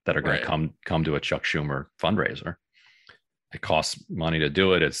bankers that are going to come to a Chuck Schumer fundraiser. It costs money to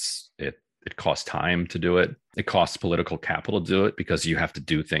do it. It costs time to do it. It costs political capital to do it, because you have to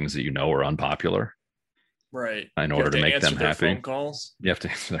do things that are unpopular. Right. In order to make them happy. Phone calls. You have to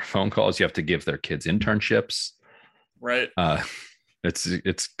answer their phone calls. You have to give their kids internships. Right.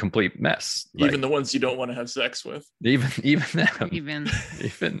 It's complete mess. Even the ones you don't want to have sex with. Even them. Even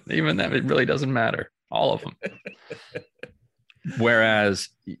them. It really doesn't matter. All of them. Whereas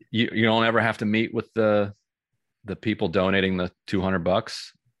you don't ever have to meet with the people donating the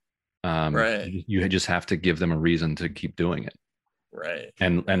 $200. Right. You just have to give them a reason to keep doing it. Right.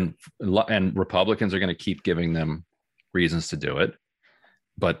 And Republicans are going to keep giving them reasons to do it,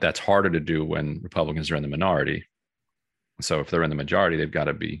 but that's harder to do when Republicans are in the minority. So if they're in the majority, they've got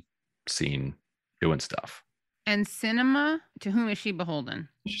to be seen doing stuff. And Sinema, to whom is she beholden?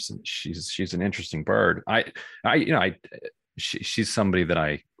 She's an interesting bird. She's somebody that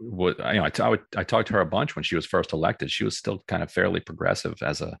I talked to her a bunch when she was first elected. She was still kind of fairly progressive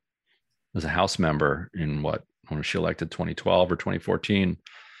as a House member when she elected 2012 or 2014.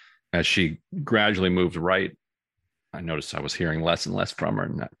 As she gradually moved right, I noticed I was hearing less and less from her.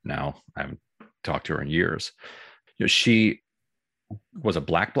 And now I haven't talked to her in years. She was a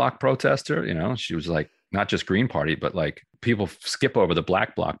Black Bloc protester. She was like not just Green Party, but like people skip over the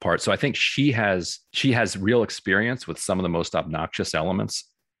Black Bloc part. So I think she has real experience with some of the most obnoxious elements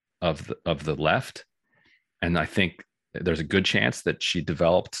of the left, and I think there's a good chance that she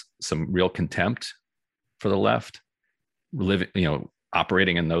developed some real contempt for the left,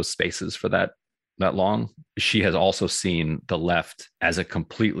 operating in those spaces for that long. She has also seen the left as a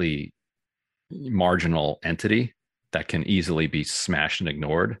completely marginal entity that can easily be smashed and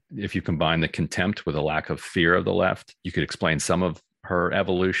ignored. If you combine the contempt with a lack of fear of the left, you could explain some of her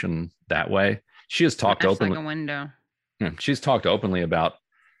evolution that way. She has talked openly. Like a window. She's talked openly about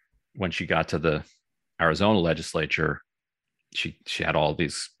when she got to the Arizona legislature, she had all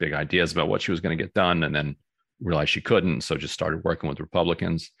these big ideas about what she was going to get done, and then realized she couldn't, so just started working with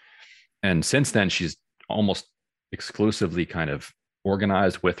Republicans. And since then, she's almost exclusively kind of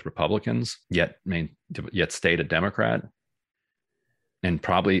organized with Republicans, yet stayed a Democrat, and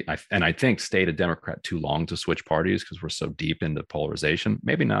I think stayed a Democrat too long to switch parties because we're so deep into polarization.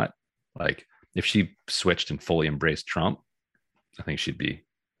 Maybe not. Like if she switched and fully embraced Trump, I think she'd be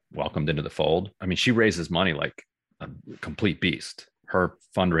welcomed into the fold. I mean, she raises money like a complete beast. Her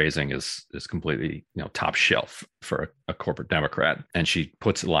fundraising is completely, top shelf for a corporate Democrat, and she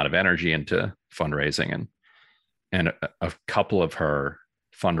puts a lot of energy into fundraising, and a couple of her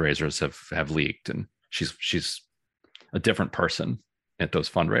fundraisers have leaked, and she's a different person at those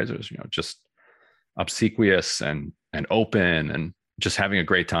fundraisers. Just obsequious and open, and just having a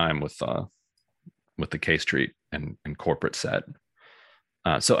great time with the K Street and corporate set.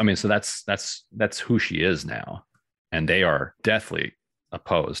 So that's who she is now, and they are deathly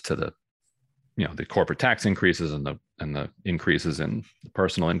opposed to the corporate tax increases and the increases in the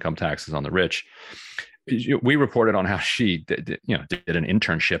personal income taxes on the rich. We reported on how she did an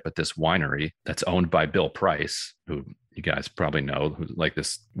internship at this winery that's owned by Bill Price, who you guys probably know, who's like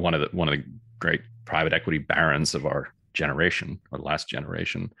this one of the great private equity barons of our generation, or the last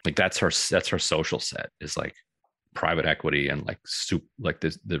generation. Like that's her social set, is like private equity and like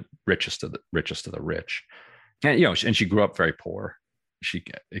the richest of the rich. And and she grew up very poor. She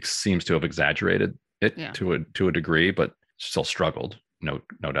seems to have exaggerated it to a degree, but still struggled. No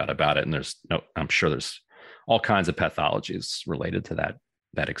doubt about it. And I'm sure there's all kinds of pathologies related to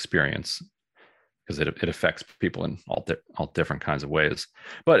that experience, because it affects people in all different kinds of ways.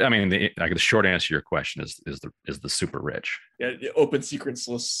 But I mean, the short answer to your question is the super rich. Yeah, open secrets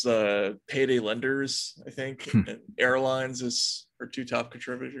lists payday lenders, I think, and airlines are two top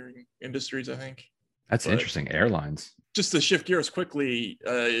contributing industries, I think. That's interesting. Airlines. Just to shift gears quickly,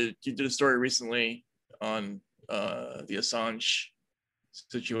 you did a story recently on the Assange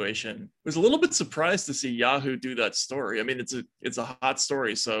situation. I was a little bit surprised to see Yahoo do that story. I mean, it's a hot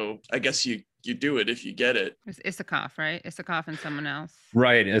story, so I guess you do it if you get it. It's Isikoff, right? Isikoff and someone else.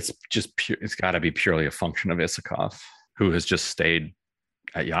 Right. It's just it's got to be purely a function of Isikoff, who has just stayed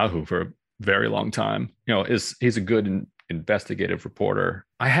at Yahoo for a very long time. He's a good investigative reporter.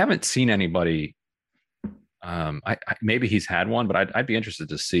 I haven't seen anybody. Maybe he's had one, but I'd be interested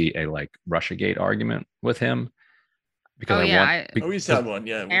to see a like Russiagate argument with him, because he's had one.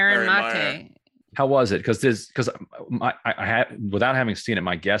 Yeah, Aaron Mate. How was it? Because I had, without having seen it,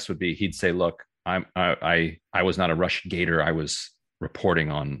 my guess would be he'd say, "Look, I was not a Russiagator. I was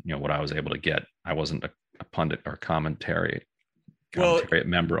reporting on what I was able to get. I wasn't a pundit or commentary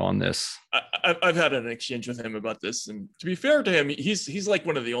member on this." I've had an exchange with him about this, and to be fair to him, he's like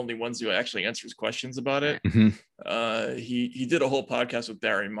one of the only ones who actually answers questions about it. Mm-hmm. He did a whole podcast with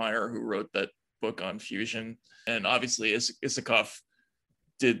Barry Meyer, who wrote that book on fusion, and obviously Isikoff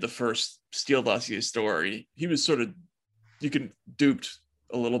did the first Steele dossier story. He was sort of duped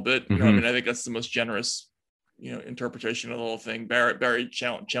a little bit. Mm-hmm. I mean, I think that's the most generous interpretation of the whole thing. Barry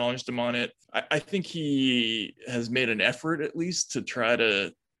challenged him on it. I think he has made an effort, at least, to try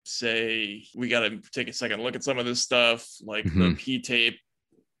to say, we got to take a second look at some of this stuff. Like the P tape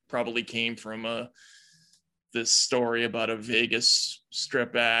probably came from this story about a Vegas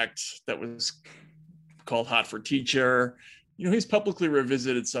strip act that was called Hot for Teacher. He's publicly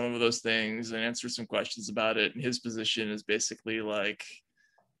revisited some of those things and answered some questions about it. And his position is basically like,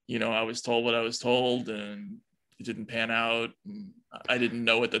 I was told what I was told, and it didn't pan out. And I didn't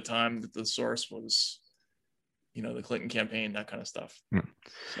know at the time that the source was, the Clinton campaign, that kind of stuff.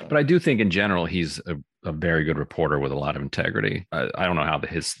 So. But I do think in general, he's a very good reporter with a lot of integrity. I don't know how the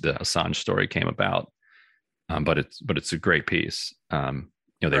Assange story came about, but it's a great piece.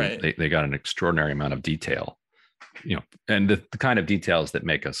 They got an extraordinary amount of detail, and the kind of details that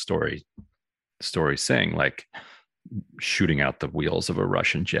make a story sing, like shooting out the wheels of a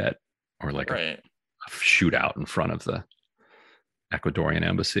Russian jet, or like a shootout in front of Ecuadorian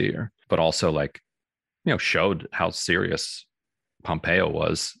embassy, but also showed how serious Pompeo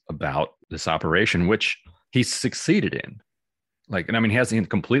was about this operation, which he succeeded in. He hasn't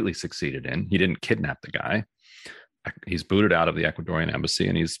completely succeeded in. He didn't kidnap the guy. He's booted out of the Ecuadorian embassy,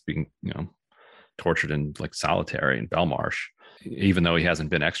 and he's being, tortured in solitary in Belmarsh. Even though he hasn't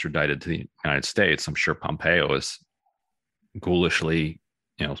been extradited to the United States, I'm sure Pompeo is ghoulishly,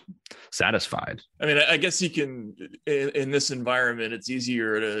 satisfied. I mean, I guess you can, in this environment, it's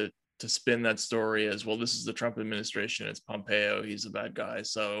easier to spin that story as, well, this is the Trump administration, it's Pompeo, he's a bad guy.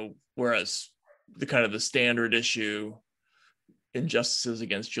 So whereas the standard issue injustices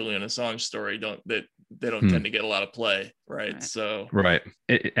against Julian Assange story don't tend to get a lot of play, right? So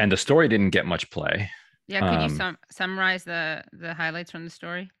and the story didn't get much play. Yeah, could you summarize the highlights from the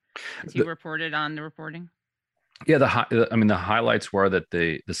story as you reported on the reporting? Yeah, the highlights were that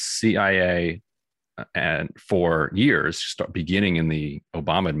the CIA, and for years, beginning in the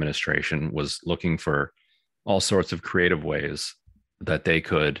Obama administration, was looking for all sorts of creative ways that they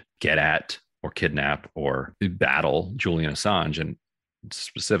could get at or kidnap or battle Julian Assange, and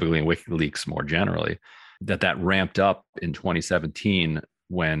specifically in WikiLeaks more generally. That ramped up in 2017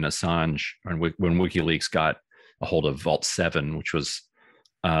 when when WikiLeaks got a hold of Vault 7, which was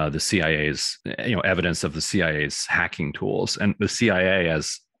the CIA's, evidence of the CIA's hacking tools. And the CIA,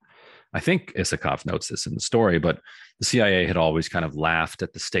 as I think Isikoff notes this in the story, but the CIA had always kind of laughed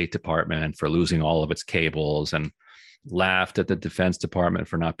at the State Department for losing all of its cables, and laughed at the Defense Department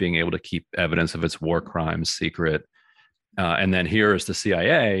for not being able to keep evidence of its war crimes secret. And then here's the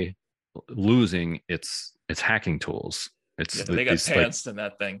CIA losing its hacking tools. They got pantsed in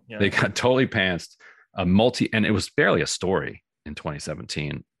that thing. Yeah. They got totally pantsed. And it was barely a story in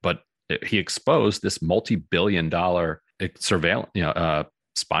 2017, but he exposed this multi-billion-dollar surveillance,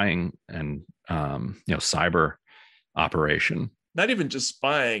 spying and cyber operation. Not even just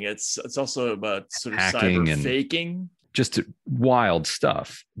spying; it's also about sort of hacking cyber and faking. Just wild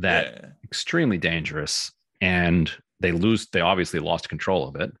stuff that extremely dangerous, and they obviously lost control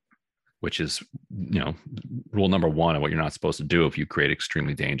of it, which is rule number one of what you're not supposed to do if you create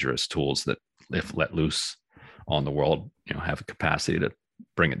extremely dangerous tools that, if let loose on the world, have a capacity to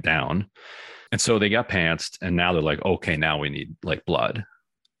bring it down. And so they got pantsed, and now they're like, okay, now we need blood.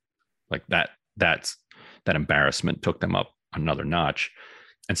 That embarrassment took them up another notch.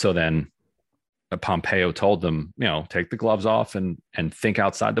 And so then Pompeo told them, take the gloves off and think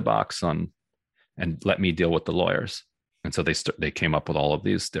outside the box and let me deal with the lawyers. And so they came up with all of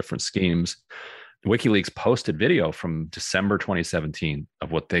these different schemes. WikiLeaks posted video from December 2017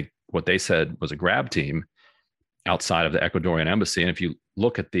 of what they said was a grab team outside of the Ecuadorian embassy. And if you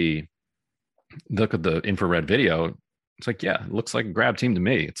look at the infrared video, it's it looks like a grab team to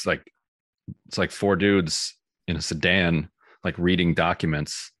me. It's like four dudes in a sedan, reading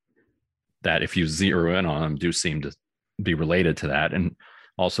documents that, if you zero in on them, do seem to be related to that. And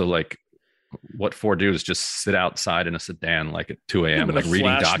also, what four dudes just sit outside in a sedan at 2 a.m. and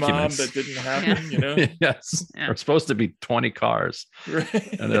reading documents. That didn't happen, Yes, there's supposed to be 20 cars,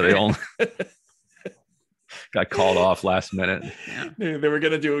 right. And they only got called off last minute. They were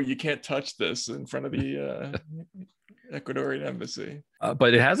going to do "you can't touch this" in front of the Ecuadorian embassy,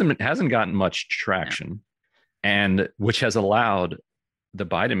 but it hasn't gotten much traction, and which has allowed the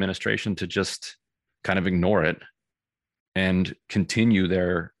Biden administration to just kind of ignore it and continue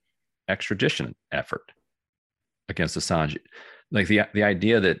their extradition effort against Assange. The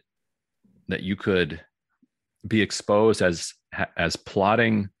idea that you could be exposed as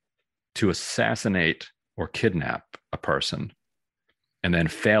plotting to assassinate or kidnap a person and then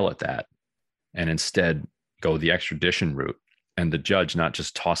fail at that, and instead go the extradition route, and the judge not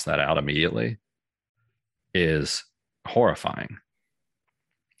just toss that out immediately, is horrifying.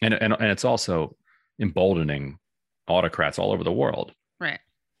 And it's also emboldening autocrats all over the world, right?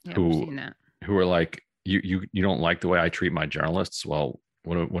 Yeah, who are like, you don't like the way I treat my journalists? Well,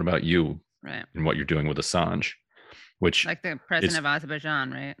 what about you, right? And what you're doing with Assange, which like the president of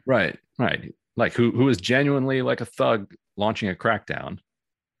Azerbaijan, right? Like who is genuinely a thug launching a crackdown,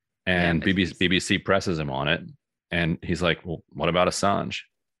 and BBC presses him on it, and he's like, well, what about Assange?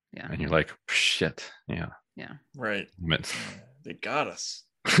 Yeah, and you're like, shit, yeah, right. They got us.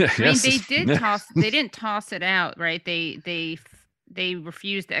 I mean, they did toss. They didn't toss it out, right? They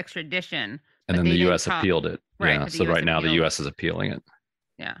refused the extradition, and then the U.S. appealed it. Right. Yeah. So right now the U.S. is appealing it.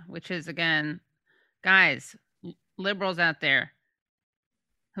 Yeah, which is, again, guys, liberals out there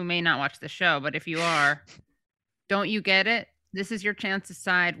who may not watch the show, but if you are, don't you get it? This is your chance to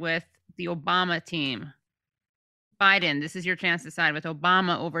side with the Obama team. Biden, this is your chance to side with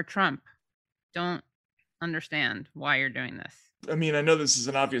Obama over Trump. Don't understand why you're doing this. I mean, I know this is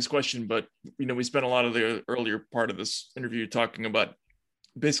an obvious question, but we spent a lot of the earlier part of this interview talking about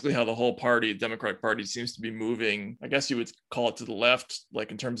basically how the whole party, Democratic Party, seems to be moving, I guess you would call it to the left, like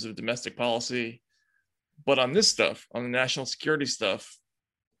in terms of domestic policy. But on this stuff, on the national security stuff,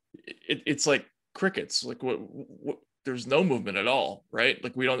 it's like crickets. Like what there's no movement at all, right?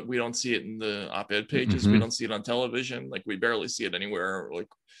 Like we don't see it in the op-ed pages. We don't see it on television. Like we barely see it anywhere. Like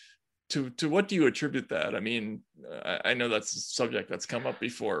to what do you attribute that? I mean, I know that's a subject that's come up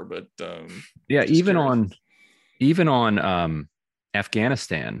before, but yeah, even on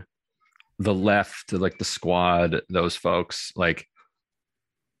Afghanistan, the left, like the Squad, those folks, like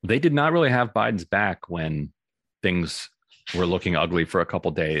they did not really have Biden's back when things were looking ugly for a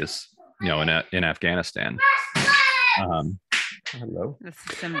couple days, in Afghanistan. Hello. That's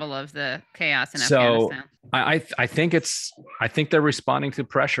the symbol of the chaos in Afghanistan. So I think they're responding to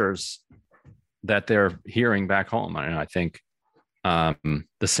pressures that they're hearing back home. I think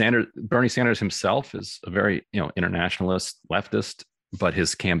Bernie Sanders himself is a very internationalist leftist, but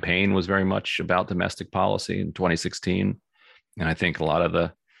his campaign was very much about domestic policy in 2016, and I think a lot of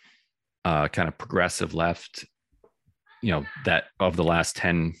the kind of progressive left, that of the last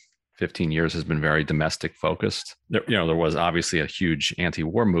 10-15 years has been very domestic focused. There was obviously a huge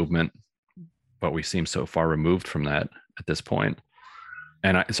anti-war movement, but we seem so far removed from that at this point.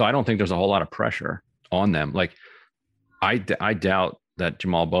 And so I don't think there's a whole lot of pressure on them. Like I doubt that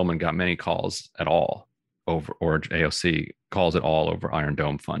Jamal Bowman got many calls at all over, or AOC calls at all over Iron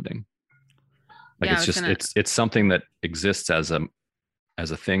Dome funding. Like it's something that exists as a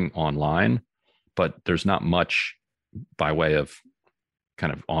thing online, but there's not much by way of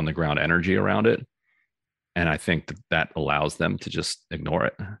kind of on the ground energy around it. And I think that allows them to just ignore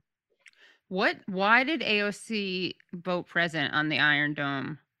it. Why did AOC vote present on the Iron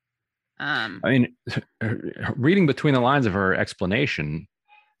Dome? I mean, reading between the lines of her explanation,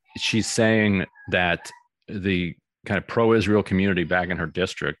 she's saying that the kind of pro-Israel community back in her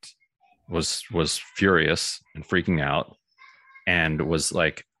district was furious and freaking out, and was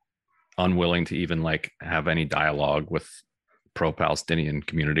like unwilling to even like have any dialogue with pro-Palestinian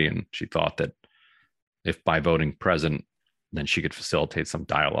community. And she thought that if by voting present, then she could facilitate some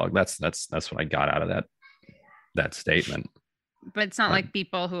dialogue. That's what I got out of that statement. But it's not like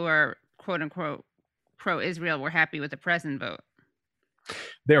people who are quote unquote pro-Israel were happy with the present vote.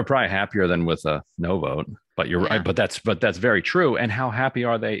 They were probably happier than with a no vote, but you're right. But that's very true. And how happy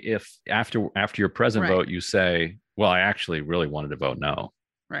are they if after your present vote, you say, well, I actually really wanted to vote no.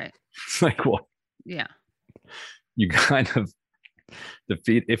 Right. It's like, what? Yeah. You kind of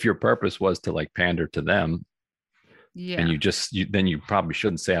defeat, if your purpose was to like pander to them. Yeah. And then you probably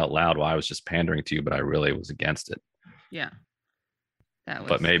shouldn't say out loud, well, I was just pandering to you, but I really was against it. Yeah.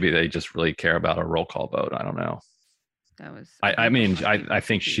 But maybe they just really care about a roll call vote. I don't know. I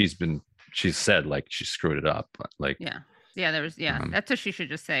think she's said like she screwed it up. Like, that's what she should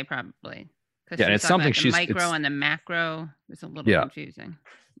just say probably. Yeah, and it's something the micro and the macro is a little confusing.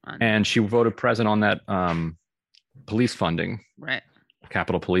 And she voted present on that police funding, right?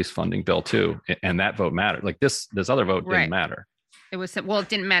 Capitol Police funding bill too, and that vote mattered. Like this other vote didn't matter. It was it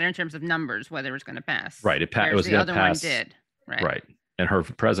didn't matter in terms of numbers whether it was going to pass. Right, it was the other one did. Right, and her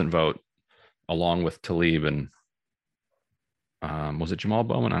present vote, along with Tlaib and was it Jamal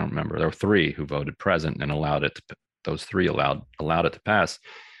Bowman? I don't remember. There were three who voted present and allowed it. Those three allowed it to pass.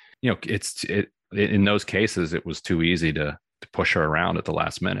 In those cases, it was too easy to push her around at the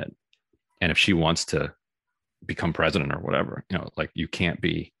last minute. And if she wants to become president or whatever, like you can't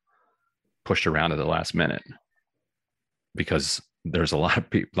be pushed around at the last minute because there's a lot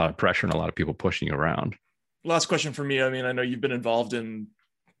of pressure and a lot of people pushing you around. Last question for me. I mean, I know you've been involved in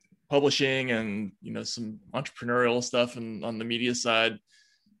publishing and, some entrepreneurial stuff and on the media side.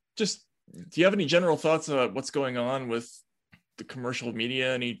 Just, do you have any general thoughts about what's going on with the commercial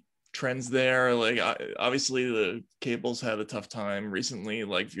media? Any trends there? Like obviously the cable's had a tough time recently,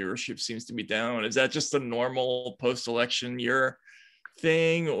 like viewership seems to be down. Is that just a normal post-election year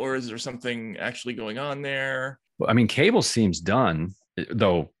thing, or is there something actually going on there? Well, I mean, cable seems done,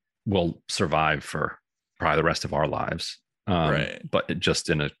 though we'll survive for probably the rest of our lives, right? But just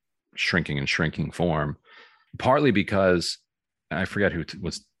in a shrinking form, partly because I forget who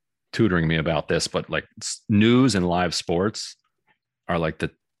was tutoring me about this, but like news and live sports are like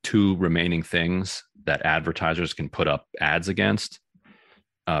the two remaining things that advertisers can put up ads against,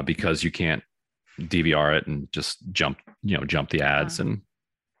 because you can't DVR it and just jump the ads and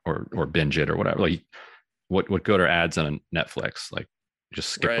or binge it or whatever. Like what good are ads on Netflix? Like just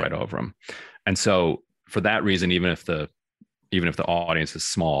skip right over them. And so for that reason, even if the audience is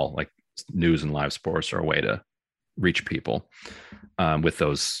small, like news and live sports are a way to reach people with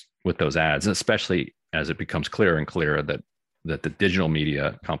those ads, and especially as it becomes clearer and clearer that the digital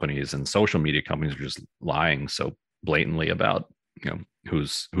media companies and social media companies are just lying so blatantly about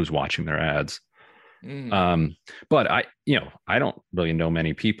who's watching their ads. But I don't really know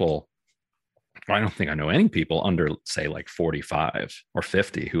many people. I don't think I know any people under, say, like 45 or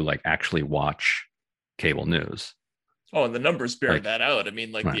 50 who like actually watch cable news. Oh, and the numbers bear Like, that out. I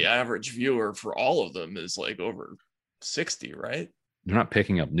mean, like right. the average viewer for all of them is like over 60, right? They're not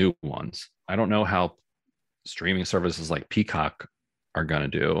picking up new ones. I don't know how streaming services like Peacock are going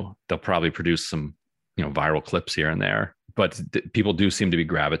to do. They'll probably produce some, viral clips here and there, but people do seem to be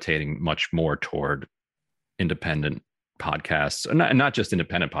gravitating much more toward independent podcasts, and not just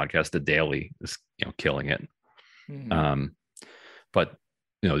independent podcasts. The Daily is, killing it. But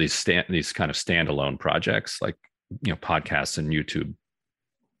these kind of standalone projects like podcasts and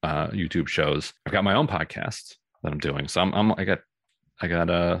YouTube shows. I've got my own podcast that I'm doing, so I got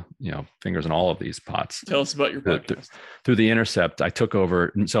fingers in all of these pots. Tell us about your podcast. Through The Intercept, I took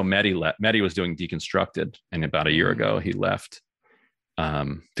over. So Mehdi was doing Deconstructed, and about a year ago he left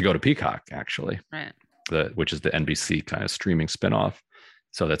to go to Peacock, actually, right? Which is the NBC kind of streaming spinoff.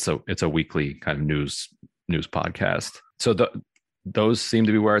 So it's a weekly kind of news podcast. So those seem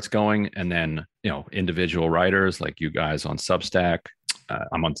to be where it's going, and then individual writers like you guys on Substack.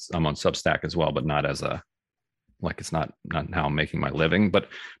 I'm on Substack as well, but not as a. Like, it's not how I'm making my living, but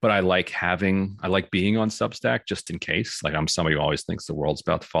I like being on Substack just in case. Like, I'm somebody who always thinks the world's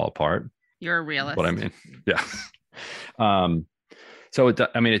about to fall apart. You're a realist. But I mean, yeah. So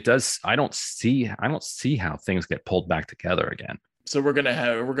it does. I don't see how things get pulled back together again. So we're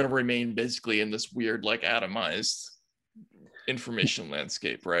gonna remain basically in this weird, like, atomized information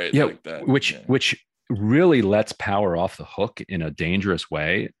landscape, right? Yeah, like that. Which really lets power off the hook in a dangerous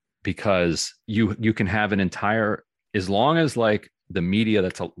way. Because you can have an entire, as long as like the media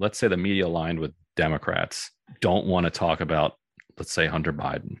let's say the media aligned with Democrats don't want to talk about, let's say, Hunter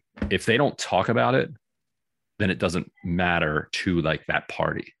Biden. If they don't talk about it, then it doesn't matter to like that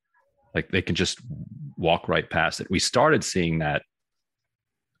party. Like, they can just walk right past it. We started seeing that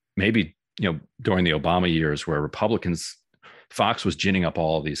maybe, during the Obama years, where Fox was ginning up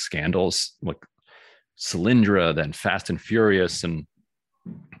all of these scandals, like Solyndra, then Fast and Furious,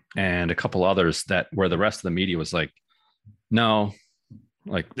 and a couple others, that where the rest of the media was like, no,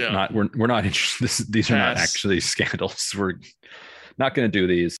 like, we're not interested. These are not actually scandals. We're not going to do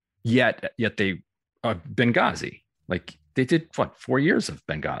these. Yet they Benghazi, like, they did 4 years of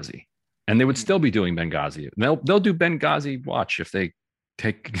Benghazi, and they would still be doing Benghazi. They'll do Benghazi watch if they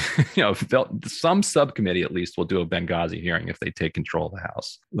take, some subcommittee at least will do a Benghazi hearing if they take control of the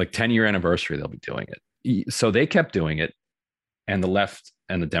House. Like, 10-year anniversary, they'll be doing it. So they kept doing it, and the left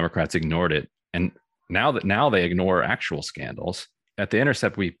and the Democrats ignored it. And now they ignore actual scandals. At The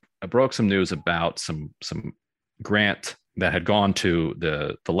Intercept, we broke some news about some grant that had gone to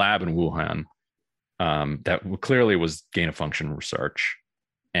the lab in Wuhan that clearly was gain of function research,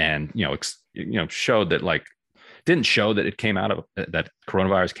 and showed that, like, didn't show that it came out of that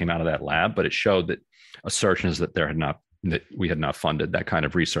coronavirus came out of that lab, but it showed that assertions that we had not funded that kind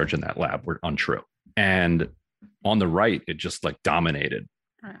of research in that lab were untrue. And on the right, it just like dominated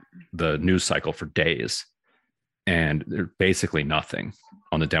the news cycle for days, and there's basically nothing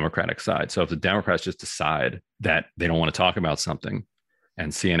on the Democratic side. So if the Democrats just decide that they don't want to talk about something,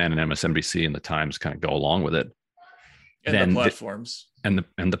 and CNN and MSNBC and the Times kind of go along with it, and then the platforms and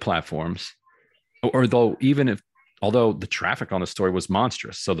the platforms, although the traffic on the story was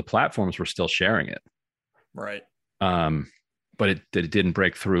monstrous, so the platforms were still sharing it, right? But it didn't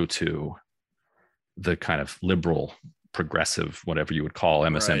break through to the kind of liberal, progressive, whatever you would call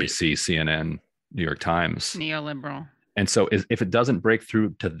MSNBC, CNN, New York Times, neoliberal. And so if it doesn't break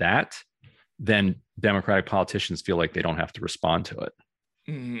through to that, then Democratic politicians feel like they don't have to respond to it.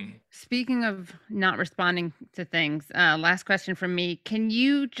 Mm-hmm. Speaking of not responding to things, last question from me. Can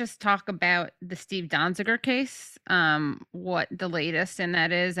you just talk about the Steve Donziger case, what the latest in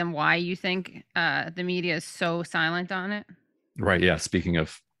that is, and why you think the media is so silent on it? Right. Yeah. Speaking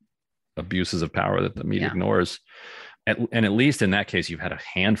of abuses of power that the media ignores, and at least in that case, you've had a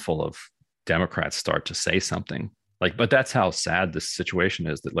handful of Democrats start to say something. Like, but that's how sad this situation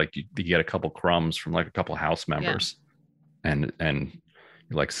is, that like you get a couple crumbs from like a couple House members, and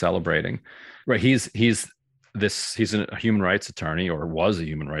you're like celebrating. Right. He's a human rights attorney, or was a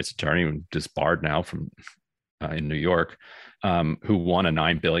human rights attorney, and disbarred now from in New York, who won a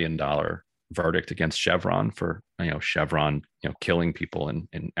 $9 billion verdict against Chevron for Chevron killing people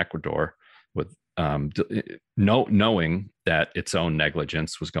in Ecuador, with knowing that its own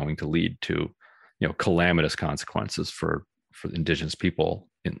negligence was going to lead to calamitous consequences for indigenous people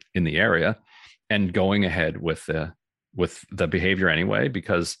in the area, and going ahead with the behavior anyway,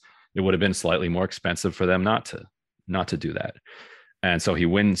 because it would have been slightly more expensive for them not to do that. And so he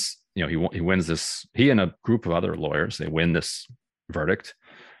wins, he wins this, he and a group of other lawyers, they win this verdict.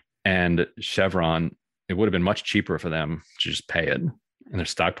 And Chevron, it would have been much cheaper for them to just pay it, and their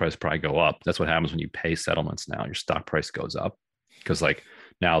stock price probably go up. That's what happens when you pay settlements now. Your stock price goes up because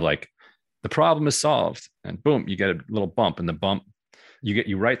now the problem is solved, and boom, you get a little bump, and the bump,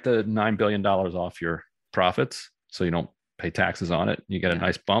 you write the $9 billion off your profits, so you don't pay taxes on it. You get a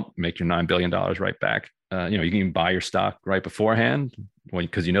nice bump, make your $9 billion right back. You can even buy your stock right beforehand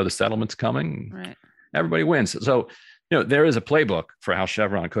because the settlement's coming. Right. Everybody wins. So, there is a playbook for how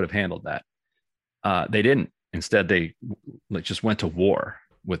Chevron could have handled that. They didn't. Instead, they just went to war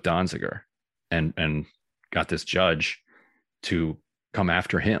with Donziger and got this judge to come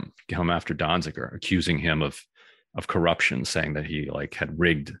after Donziger, accusing him of corruption, saying that he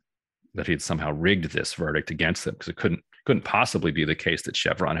had somehow rigged this verdict against him, because it couldn't possibly be the case that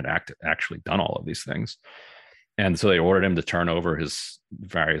Chevron had actually done all of these things. And so they ordered him to turn over his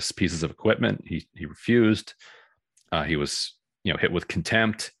various pieces of equipment. He refused. He was hit with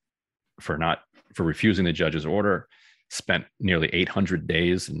contempt for refusing the judge's order, spent nearly 800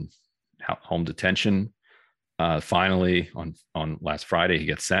 days in home detention. Finally, on last Friday, he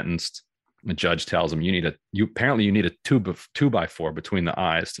gets sentenced. The judge tells him, you need a 2x4 between the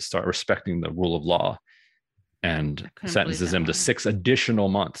eyes to start respecting the rule of law, and sentences him to 6 additional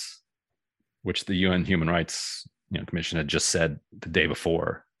months, which the UN Human Rights Commission had just said the day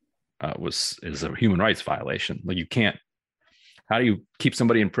before is a human rights violation. How do you keep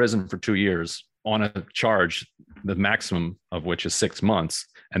somebody in prison for 2 years on a charge, the maximum of which is 6 months,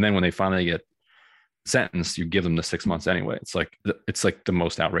 and then when they finally get sentenced, you give them the 6 months anyway? It's like the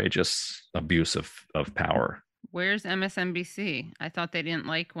most outrageous abuse of power. Where's MSNBC? I thought they didn't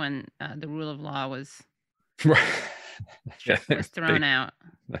like when the rule of law was thrown out.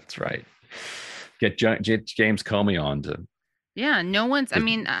 That's right. Get James Comey on to. Yeah, no one's. I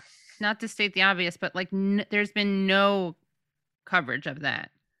mean, not to state the obvious, but there's been no coverage of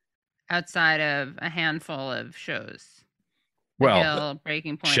that outside of a handful of shows. Well,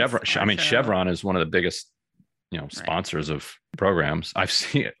 Breaking Point. Chevron is one of the biggest, sponsors of programs. I've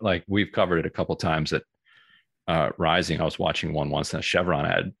seen it. We've covered it a couple of times at Rising. I was watching one once, and a Chevron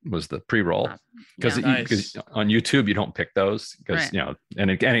ad was the pre-roll, because on YouTube you don't pick those because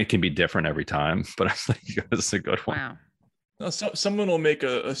and it can be different every time. But I was like, it's a good one. Wow. No, someone will make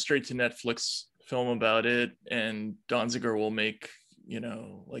a straight to Netflix film about it, and Donziger will make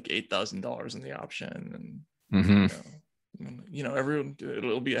 $8,000 in the option, and everyone,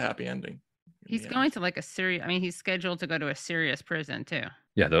 it'll be a happy ending. He's going to a serious. I mean, he's scheduled to go to a serious prison too.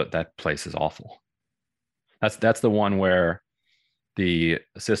 Yeah, that place is awful. That's the one where the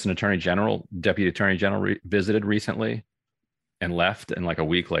assistant attorney general, deputy attorney general visited recently and left, and a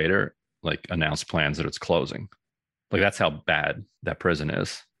week later, announced plans that it's closing. That's how bad that prison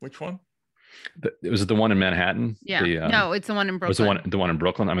is. Which one? It was the one in Manhattan. Yeah. No, it's the one in Brooklyn. It was the one in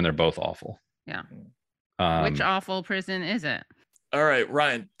Brooklyn. I mean, they're both awful. Yeah. Which awful prison is it? All right,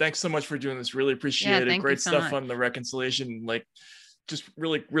 Ryan, thanks so much for doing this. Really appreciate it. Great stuff on the reconciliation. Just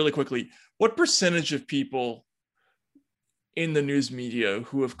really, really quickly, what percentage of people in the news media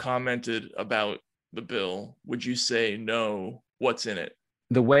who have commented about the bill would you say know what's in it?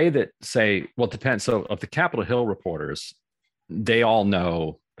 The way that it depends. So of the Capitol Hill reporters, they all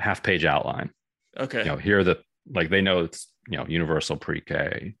know half-page outline. Okay. Here they know it's universal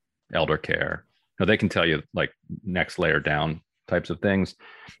pre-K, elder care. They can tell you next layer down types of things.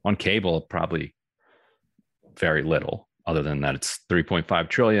 On cable, probably very little, other than that it's 3.5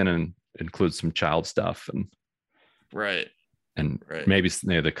 trillion and includes some child stuff and maybe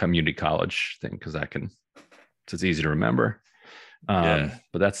the community college thing, because it's easy to remember. But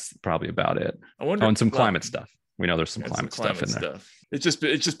that's probably about it. I wonder, and some climate stuff. We know there's some climate stuff in there. It's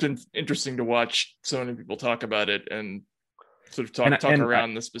just been interesting to watch so many people talk about it and sort of talk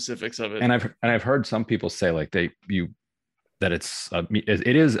around the specifics of it. And I've heard some people say it is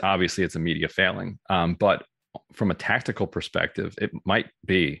obviously it's a media failing, but from a tactical perspective, it might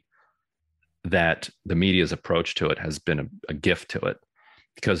be that the media's approach to it has been a gift to it,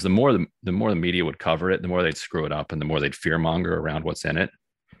 because the more the media would cover it, the more they'd screw it up and the more they'd fearmonger around what's in it.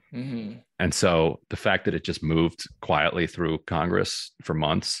 Mm-hmm. And so the fact that it just moved quietly through Congress for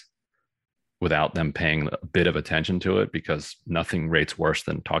months without them paying a bit of attention to it, because nothing rates worse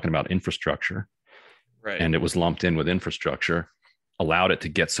than talking about infrastructure. Right. And it was lumped in with infrastructure, allowed it to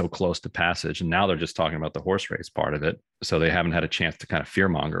get so close to passage. And now they're just talking about the horse race part of it. So they haven't had a chance to kind of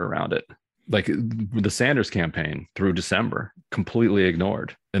fearmonger around it. like the Sanders campaign through December, completely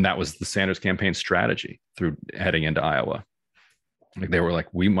ignored. And that was the Sanders campaign strategy through heading into Iowa. Like they were like,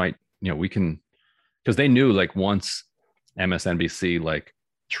 we might, we can, because they knew like once MSNBC like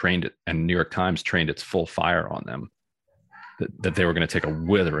trained it and New York Times trained its full fire on them, that they were going to take a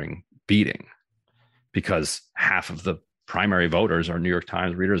withering beating, because half of the primary voters are New York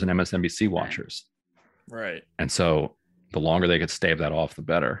Times readers and MSNBC watchers. Right. And so the longer they could stave that off, the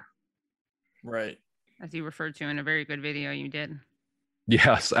better. Right. As you referred to in a very good video you did.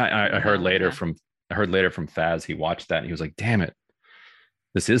 Yes. I heard later from Faz, he watched that and he was like, damn it,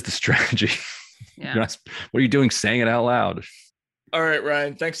 this is the strategy. Yeah. What are you doing saying it out loud? All right,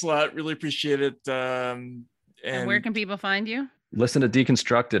 Ryan, thanks a lot. Really appreciate it. And where can people find you? Listen to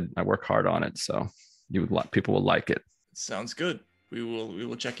Deconstructed. I work hard on it, so people will like it. Sounds good. We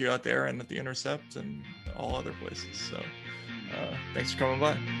will check you out there and at The Intercept and all other places. So thanks for coming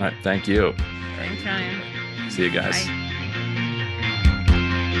by. All right, thank you. Thanks, Ryan. See you guys. Bye.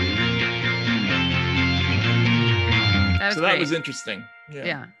 That was interesting.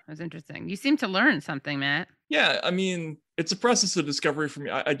 Yeah, it was interesting. You seem to learn something, Matt. Yeah, I mean, it's a process of discovery for me.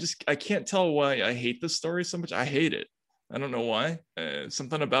 I can't tell why I hate this story so much. I hate it. I don't know why.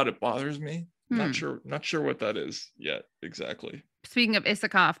 Something about it bothers me. Not sure what that is yet exactly. Speaking of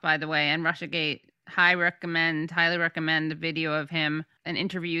Isikoff, by the way, and Russiagate, highly recommend the video of him, an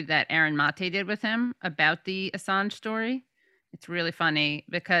interview that Aaron Mate did with him about the Assange story. It's really funny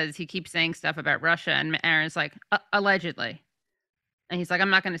because he keeps saying stuff about Russia, and Aaron's like, allegedly. And he's like, I'm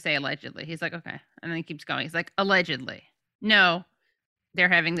not going to say allegedly. He's like, okay. And then he keeps going. He's like, allegedly. No, they're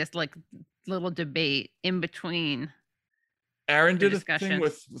having this like little debate in between. Aaron did a thing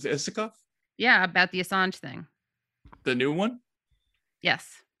with Isikoff? Yeah, about the Assange thing. The new one? Yes.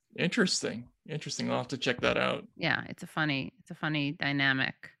 Interesting. I'll have to check that out. Yeah, it's a funny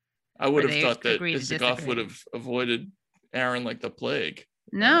dynamic. I would have thought that Isikoff would have avoided Aaron like the plague.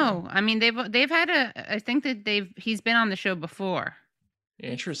 No, I mean they've had I think that he's been on the show before.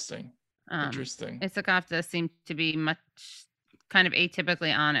 Interesting. Isikoff does seem to be much kind of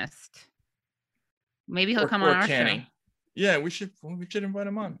atypically honest. Maybe he'll come on our show. Yeah, we should invite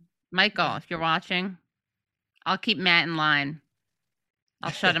him on. Michael, if you're watching, I'll keep Matt in line.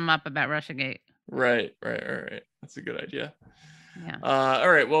 I'll shut him up about Russiagate. Right. That's a good idea. Yeah. All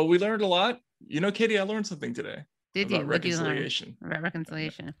right. Well, we learned a lot. Katie, I learned something today. Did you? Reconciliation. About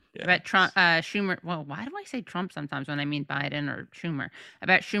reconciliation. Yeah. About Trump, Schumer. Well, why do I say Trump sometimes when I mean Biden or Schumer?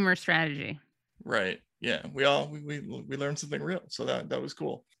 About Schumer's strategy. Right. Yeah. We learned something real. So that was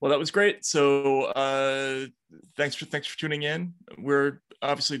cool. Well, that was great. So thanks for tuning in. We're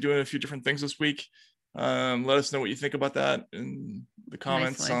obviously doing a few different things this week. Let us know what you think about that in the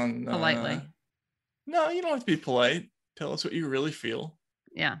comments. Nicely. Politely. No, you don't have to be polite. Tell us what you really feel.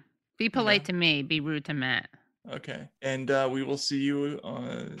 Yeah. Be polite to me. Be rude to Matt. Okay. And we will see you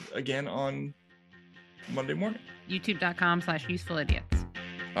again on Monday morning. YouTube.com/usefulidiots.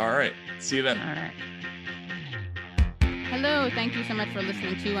 All right. See you then. All right. Hello. Thank you so much for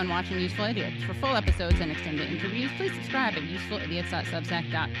listening to and watching Useful Idiots. For full episodes and extended interviews, please subscribe at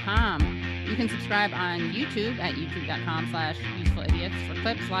usefulidiots.substack.com. You can subscribe on YouTube at youtube.com/usefulidiots for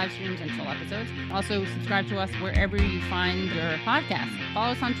clips, live streams, and full episodes. Also, subscribe to us wherever you find your podcasts.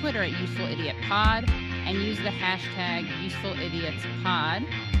 Follow us on Twitter at UsefulIdiotPod and use the hashtag UsefulIdiotsPod.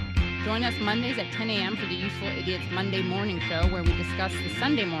 Join us Mondays at 10 a.m. for the Useful Idiots Monday Morning Show, where we discuss the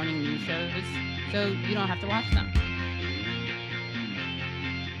Sunday morning news shows so you don't have to watch them.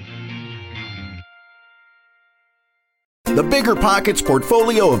 The Bigger Pockets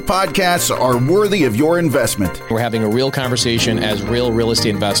portfolio of podcasts are worthy of your investment. We're having a real conversation as real estate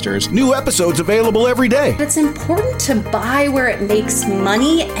investors. New episodes available every day. It's important to buy where it makes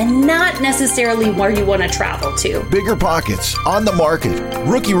money and not necessarily where you want to travel to. Bigger Pockets, On the Market,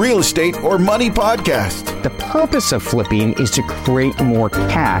 Rookie Real Estate, or Money Podcast. The purpose of flipping is to create more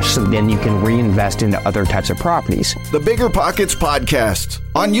cash so then you can reinvest into other types of properties. The Bigger Pockets Podcast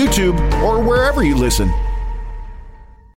on YouTube or wherever you listen.